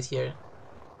little bit here.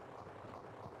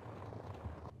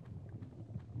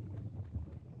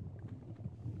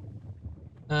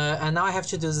 And now I have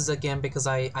to do this again because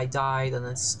I died and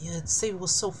it's the save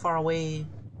was so far away.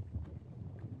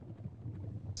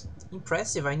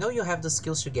 Impressive. I know you have the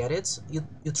skills to get it.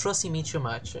 You trust in me too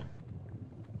much.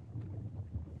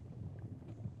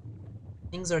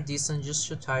 Things are decent. Just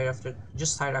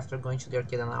tired after going to the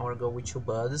arcade an hour ago with two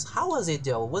buddies. How was it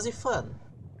though? Was it fun?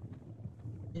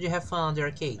 Did you have fun on the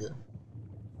arcade?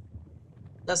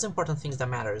 That's the important thing that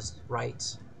matters, right?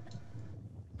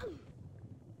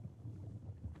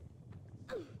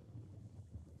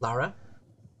 Lara?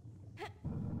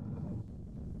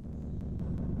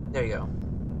 There you go.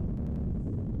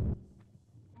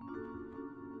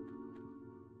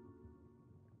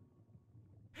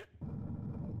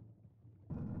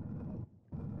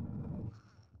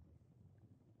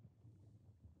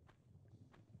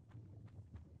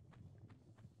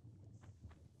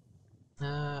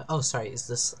 Oh sorry, is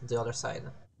this the other side?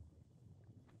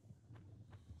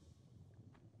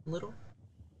 Little?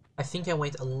 I think I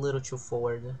went a little too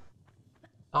forward.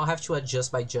 I'll have to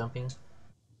adjust by jumping.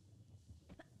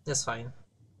 That's fine.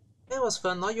 It was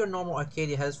fun. Not your normal arcade.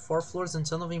 It has 4 floors and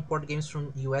ton of import games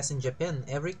from US and Japan.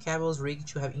 Every cable is rigged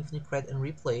to have infinite credit and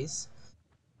replays.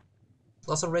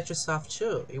 Lots of retro stuff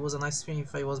too. It was a nice thing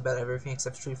if it was bad everything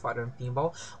except Street Fighter and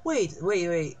Pinball. Wait.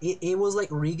 It was like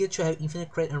rigged to have infinite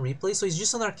credit and replay, so it's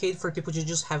just an arcade for people to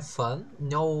just have fun?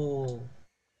 No...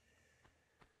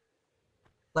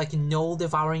 Like, no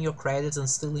devouring your credits and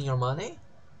stealing your money?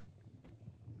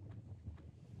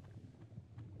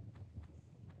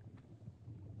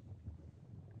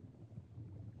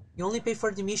 You only pay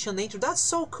for the mission entry? That's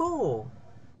so cool!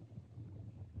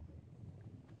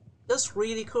 That's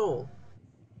really cool.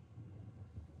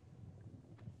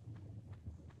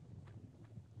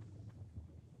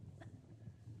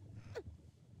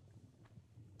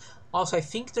 Also, I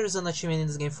think there's an achievement in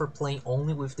this game for playing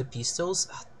only with the pistols.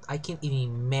 I can't even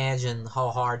imagine how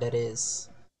hard that is.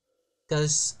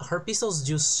 Because her pistols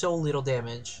do so little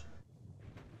damage.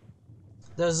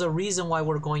 There's a reason why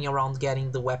we're going around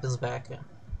getting the weapons back.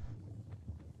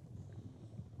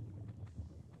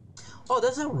 Oh,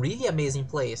 that's a really amazing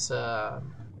place.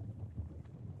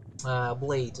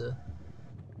 Blade.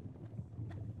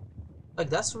 Like,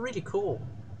 that's really cool.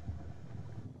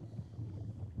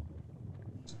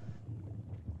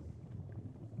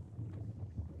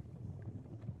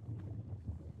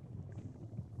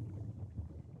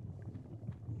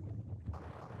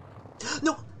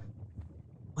 No!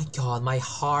 My god, my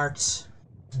heart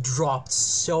dropped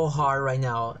so hard right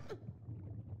now.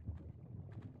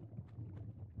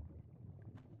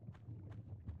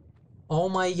 Oh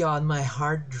my god, my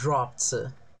heart dropped.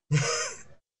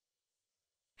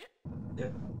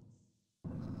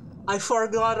 I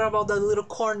forgot about that little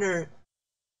corner.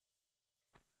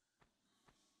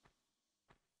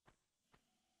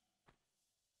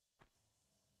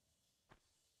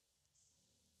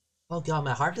 Oh god,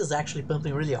 my heart is actually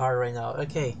pumping really hard right now.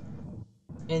 Okay.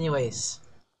 Anyways.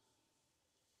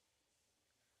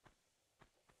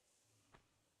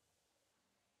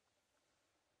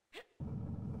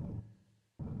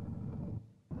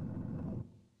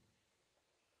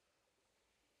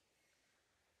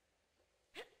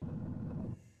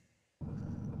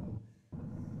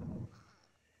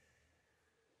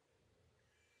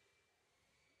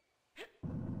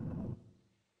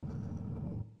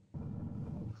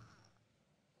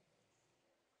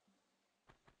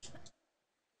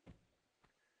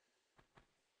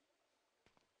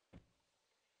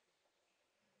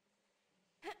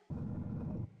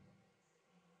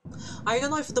 I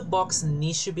don't know if the box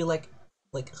needs to be like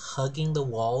hugging the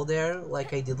wall there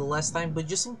like I did the last time, but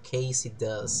just in case it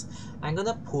does, I'm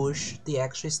gonna push the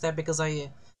extra step because I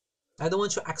don't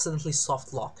want to accidentally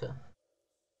soft lock.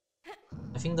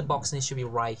 I think the box needs to be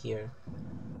right here.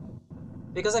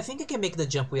 Because I think I can make the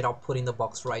jump without putting the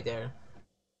box right there.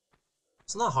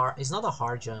 It's not a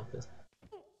hard jump.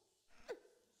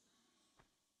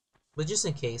 But just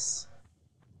in case.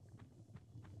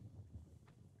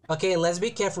 Okay, let's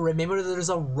be careful. Remember that there's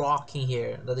a rock in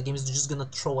here that the game is just gonna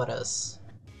throw at us.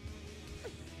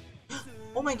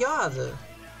 Oh my god!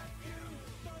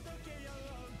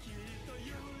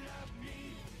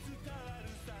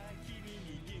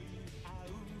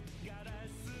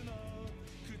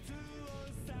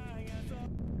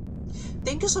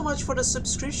 Thank you so much for the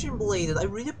subscription, Bladed. I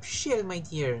really appreciate it, my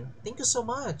dear. Thank you so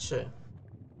much.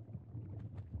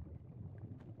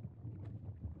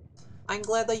 I'm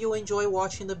glad that you enjoy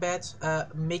watching the bet.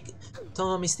 Make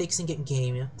no mistakes in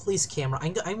game. Please, camera.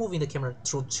 I'm moving the camera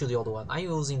to the old one. I'm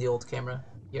using the old camera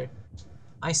here.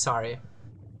 I'm sorry.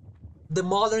 The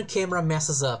modern camera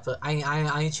messes up.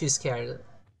 I'm too scared.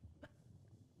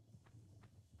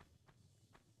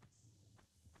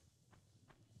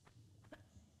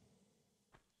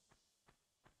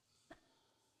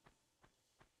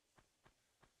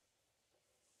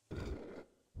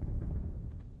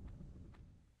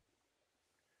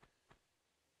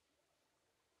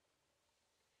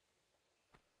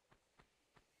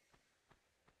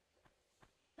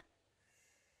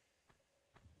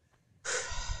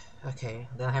 Okay,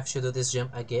 then I have to do this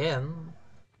jump again.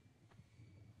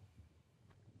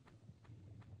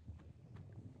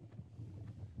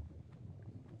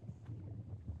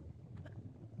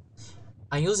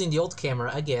 I'm using the old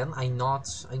camera again.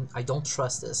 I don't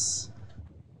trust this.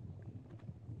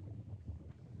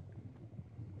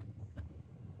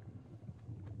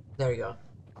 There you go.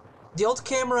 The old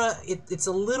camera, it's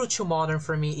a little too modern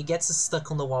for me. It gets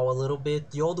stuck on the wall a little bit.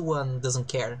 The old one doesn't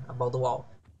care about the wall.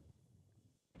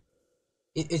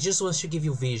 It just wants to give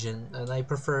you vision, and I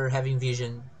prefer having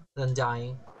vision than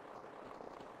dying.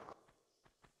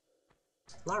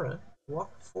 Lara,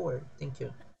 walk forward. Thank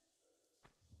you.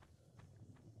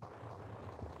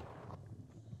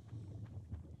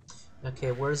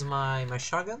 Okay, where's my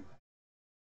shotgun?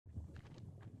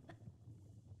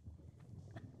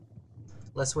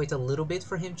 Let's wait a little bit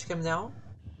for him to come down.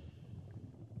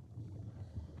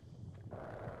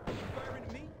 Firing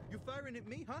at me? You firing at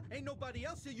me, huh? Ain't nobody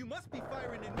else here. You must be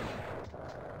firing at me.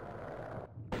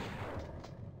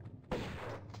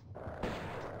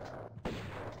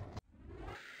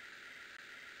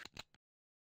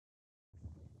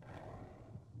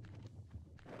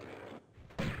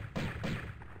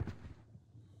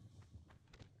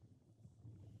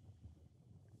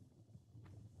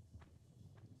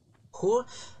 Who?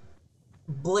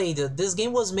 Blade, this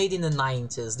game was made in the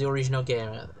 90s, the original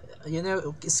game. You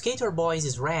know, Skaterboys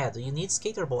is red. You need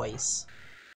Skaterboys.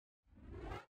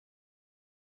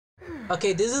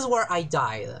 Okay, this is where I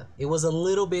died. It was a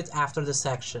little bit after the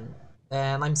section,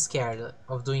 and I'm scared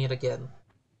of doing it again.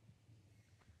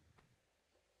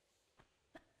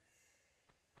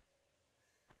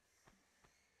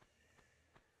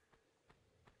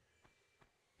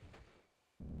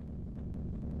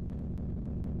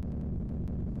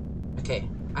 Okay,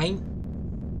 I'm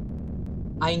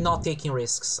not taking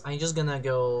risks. I'm just gonna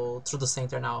go through the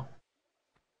center now.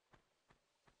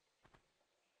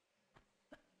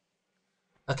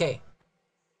 Okay.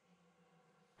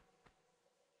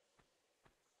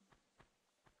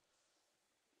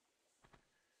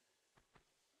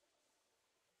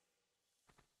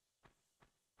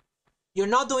 You're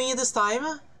not doing it this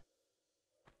time?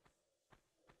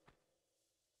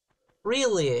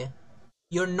 Really?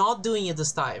 You're not doing it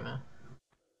this time?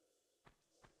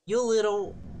 You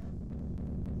little...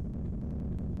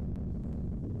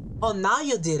 Oh, now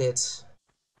you did it.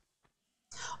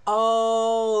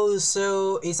 Oh,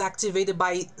 so it's activated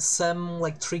by some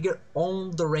like trigger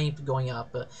on the ramp going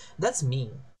up. That's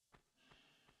mean.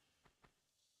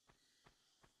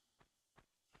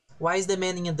 Why is the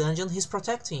man in a dungeon? He's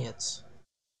protecting it.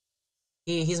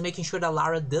 He's making sure that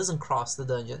Lara doesn't cross the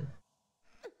dungeon.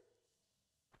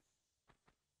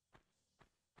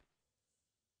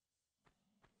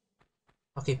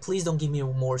 Okay, please don't give me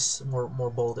more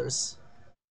boulders.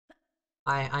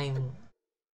 I'm...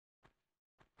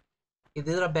 He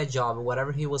did a bad job.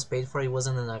 Whatever he was paid for, it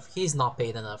wasn't enough. He's not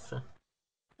paid enough.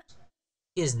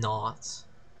 He is not.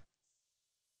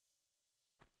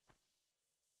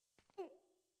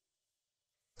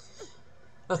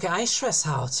 Okay, I stress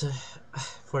out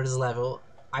for this level.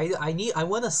 I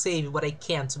wanna save, but I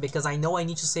can't because I know I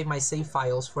need to save my save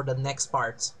files for the next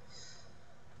part.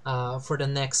 For the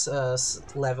next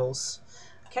levels.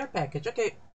 Care package.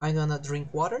 Okay, I'm gonna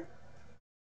drink water.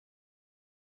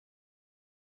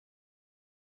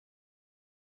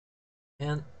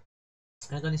 And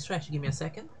I'm gonna stretch. Give me a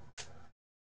second.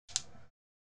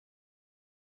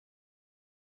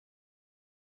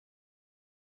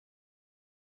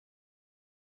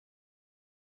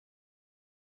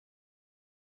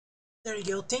 There you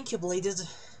go. Thank you, Bladed.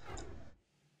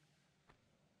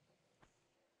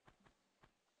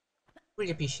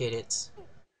 Really appreciate it.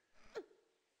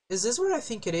 Is this where I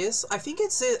think it is? I think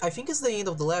it's it. I think it's the end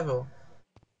of the level.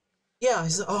 Yeah.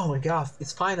 Oh my god!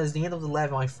 It's fine. It's the end of the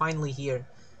level. I'm finally here.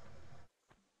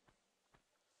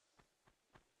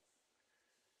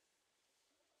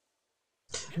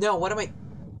 No. What am I?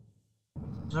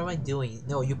 What am I doing?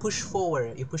 No. You push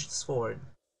forward. You push this forward.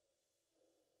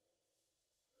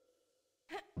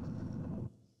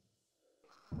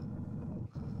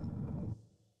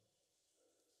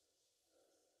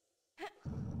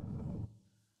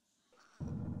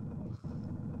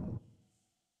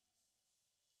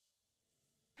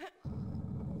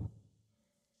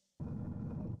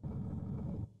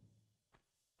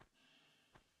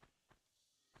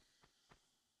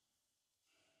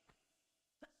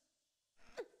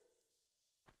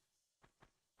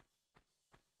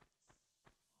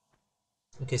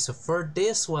 Okay, so for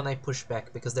this one I push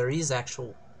back because there is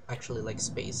actually like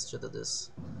space to do this.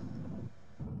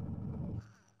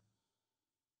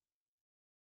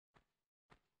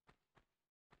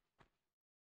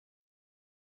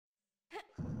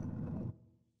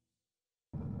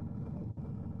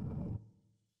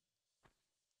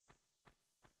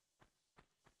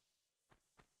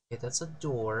 Okay, that's a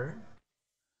door.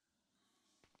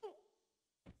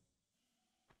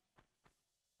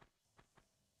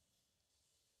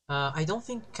 I don't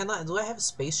think, do I have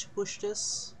space to push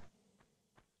this?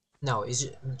 No, is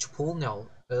it to pull? No,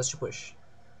 that's to push.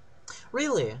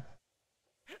 Really?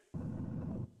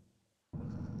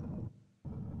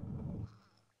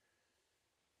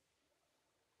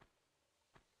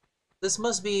 This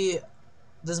must be,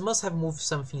 this must have moved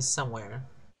something somewhere.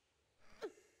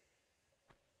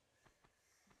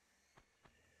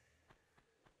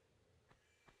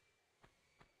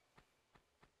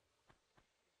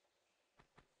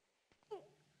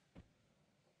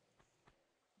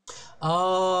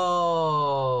 Oh,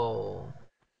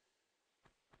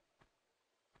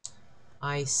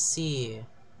 I see.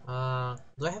 Do I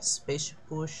have space to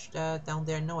push that down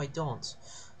there? No, I don't.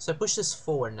 So I push this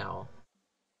forward now.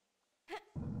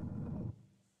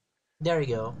 There we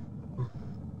go.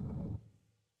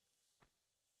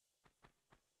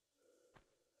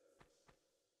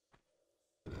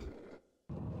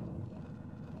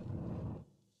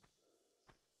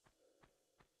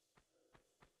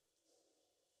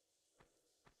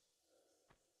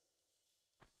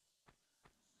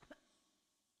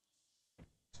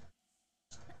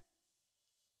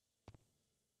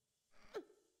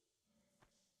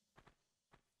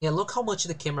 Yeah, look how much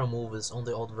the camera moves on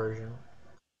the old version.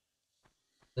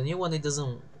 The new one, it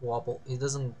doesn't wobble, it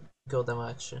doesn't go that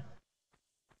much.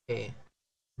 Okay,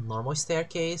 normal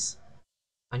staircase.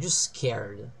 I'm just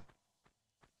scared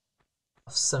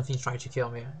of something trying to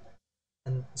kill me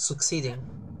and succeeding.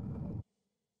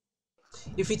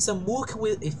 If it's a mook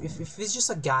with, if it's just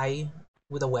a guy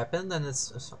with a weapon, then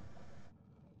it's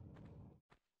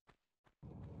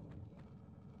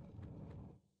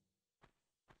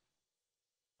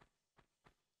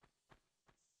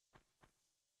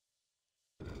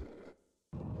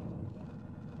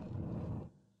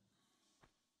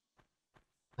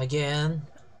again.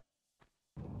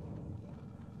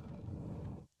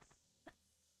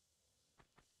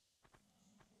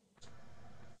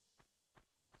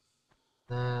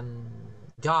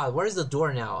 God, where is the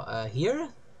door now? Here?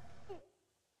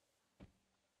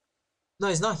 No,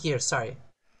 it's not here. Sorry.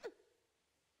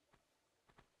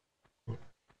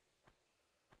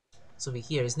 It's over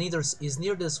here. It's neither. It's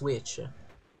near the switch.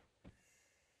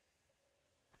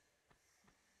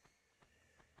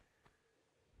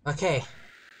 Okay.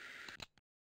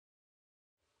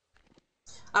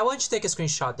 I want you to take a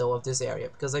screenshot though of this area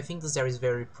because I think this area is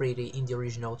very pretty in the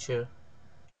original too.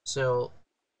 So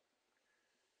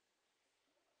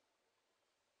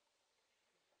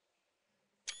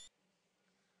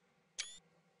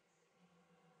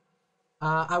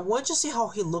I want to see how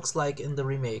he looks like in the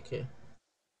remake.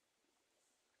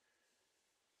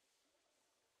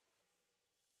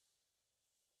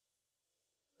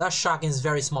 That shotgun is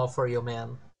very small for you,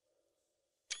 man.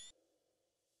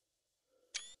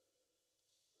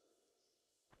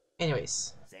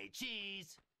 Anyways. Say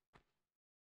cheese.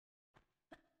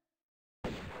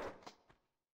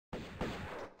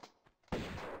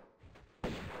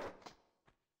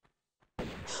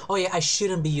 Oh yeah, I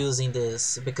shouldn't be using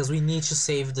this because we need to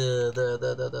save the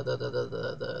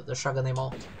shotgun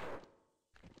ammo.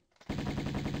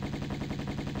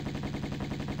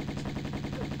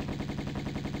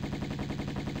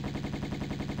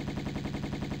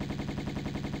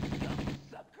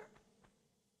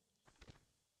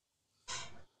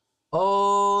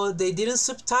 Oh, they didn't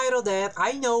subtitle that.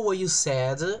 I know what you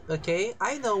said, okay?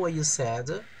 I know what you said.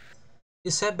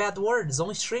 You said bad words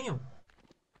on stream.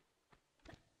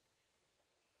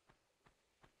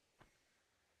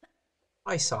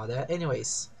 I saw that.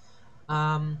 Anyways,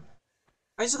 I'm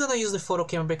just gonna use the photo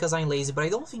camera because I'm lazy, but I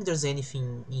don't think there's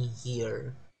anything in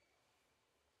here.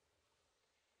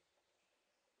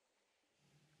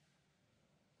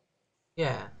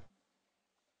 Yeah.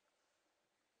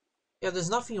 Yeah, there's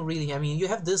nothing really. I mean, you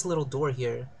have this little door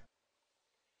here.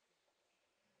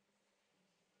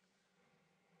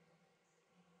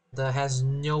 That has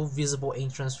no visible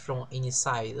entrance from any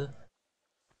side.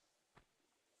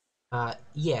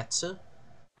 Yet.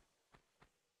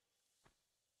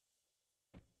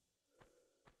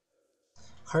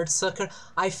 Hurtsucker.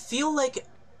 I feel like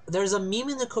there's a meme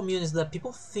in the community that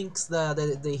people thinks that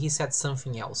he said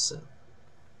something else.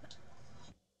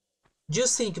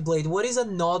 Just think, Blade, what is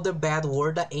another bad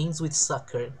word that ends with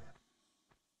sucker?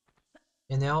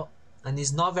 You know? And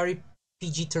it's not very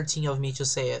PG-13 of me to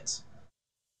say it.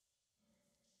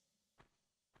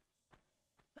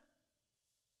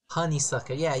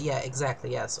 Honeysucker. Yeah, yeah,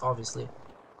 exactly. Yes, obviously.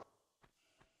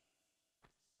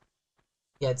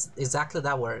 Yeah, it's exactly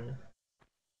that word.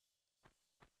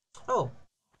 Oh,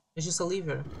 it's just a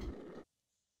lever.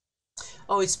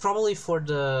 Oh, it's probably for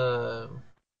the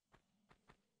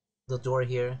door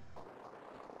here.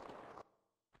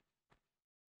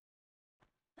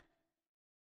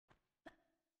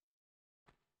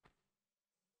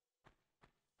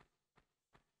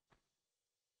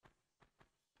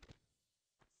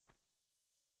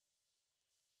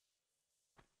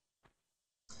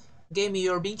 Gamey,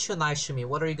 you're being too nice to me.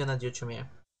 What are you gonna do to me?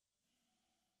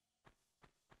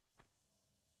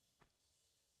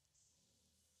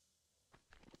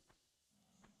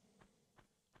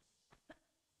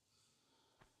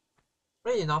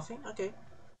 Really, nothing? Okay.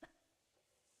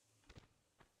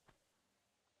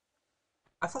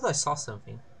 I thought I saw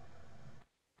something.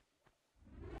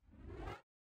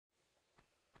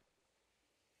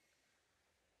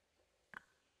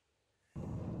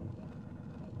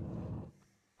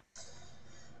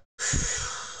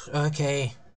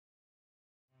 Okay.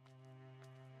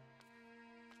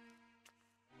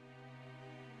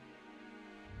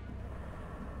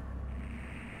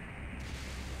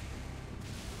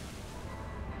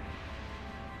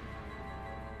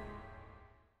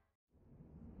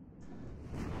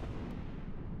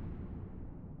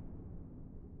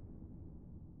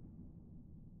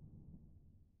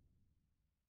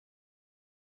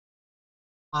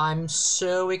 I'm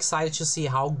so excited to see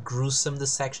how gruesome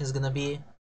this section is gonna be.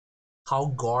 How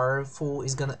goreful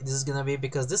this is gonna be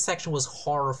because this section was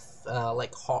horror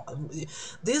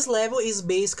this level is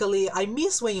basically I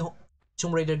miss when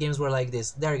Tomb Raider games were like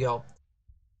this. There you go.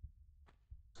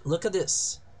 Look at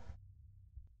this.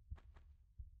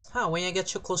 Huh, when I get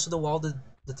too close to the wall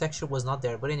the texture was not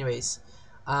there. But anyways,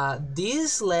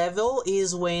 this level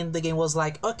is when the game was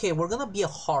like, okay, we're gonna be a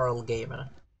horror gamer.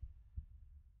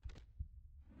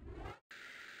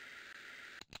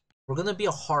 We're gonna be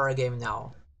a horror game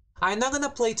now. I'm not gonna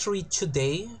play through it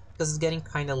today because it's getting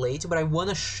kind of late, but I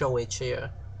wanna show it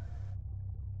here.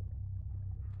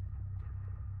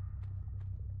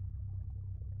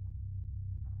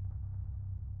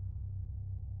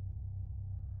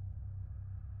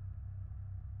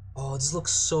 Oh, this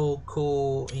looks so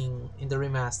cool in the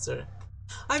remaster.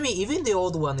 I mean, even the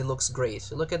old one, it looks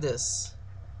great. Look at this.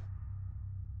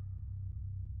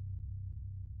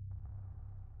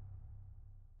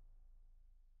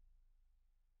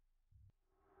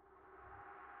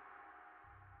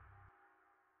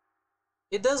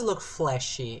 It does look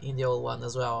flashy in the old one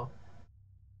as well.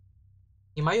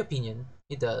 In my opinion,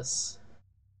 it does.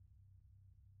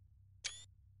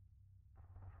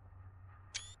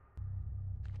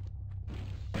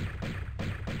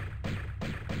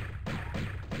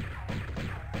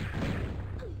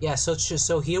 Yeah,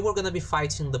 so here we're gonna be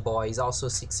fighting the boys, also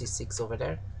 66 over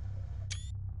there.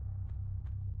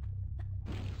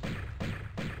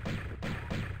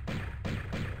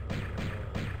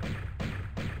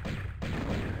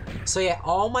 So yeah,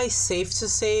 all my saves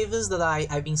that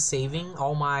I've been saving,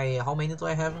 all my, how many do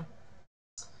I have?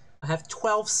 I have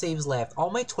 12 saves left.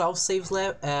 All my 12 saves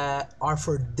left are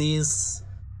for this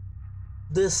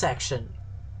section,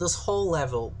 this whole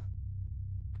level.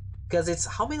 Because it's,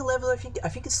 how many levels? I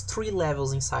think it's 3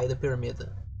 levels inside the pyramid.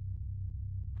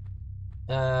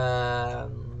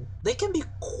 They can be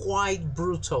quite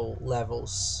brutal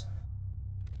levels,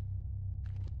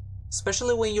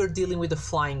 especially when you're dealing with the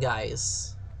flying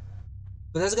guys.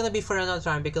 But that's gonna be for another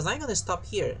time because I'm gonna stop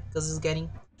here because it's getting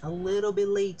a little bit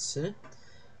late.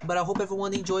 But I hope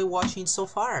everyone enjoyed watching so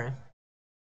far.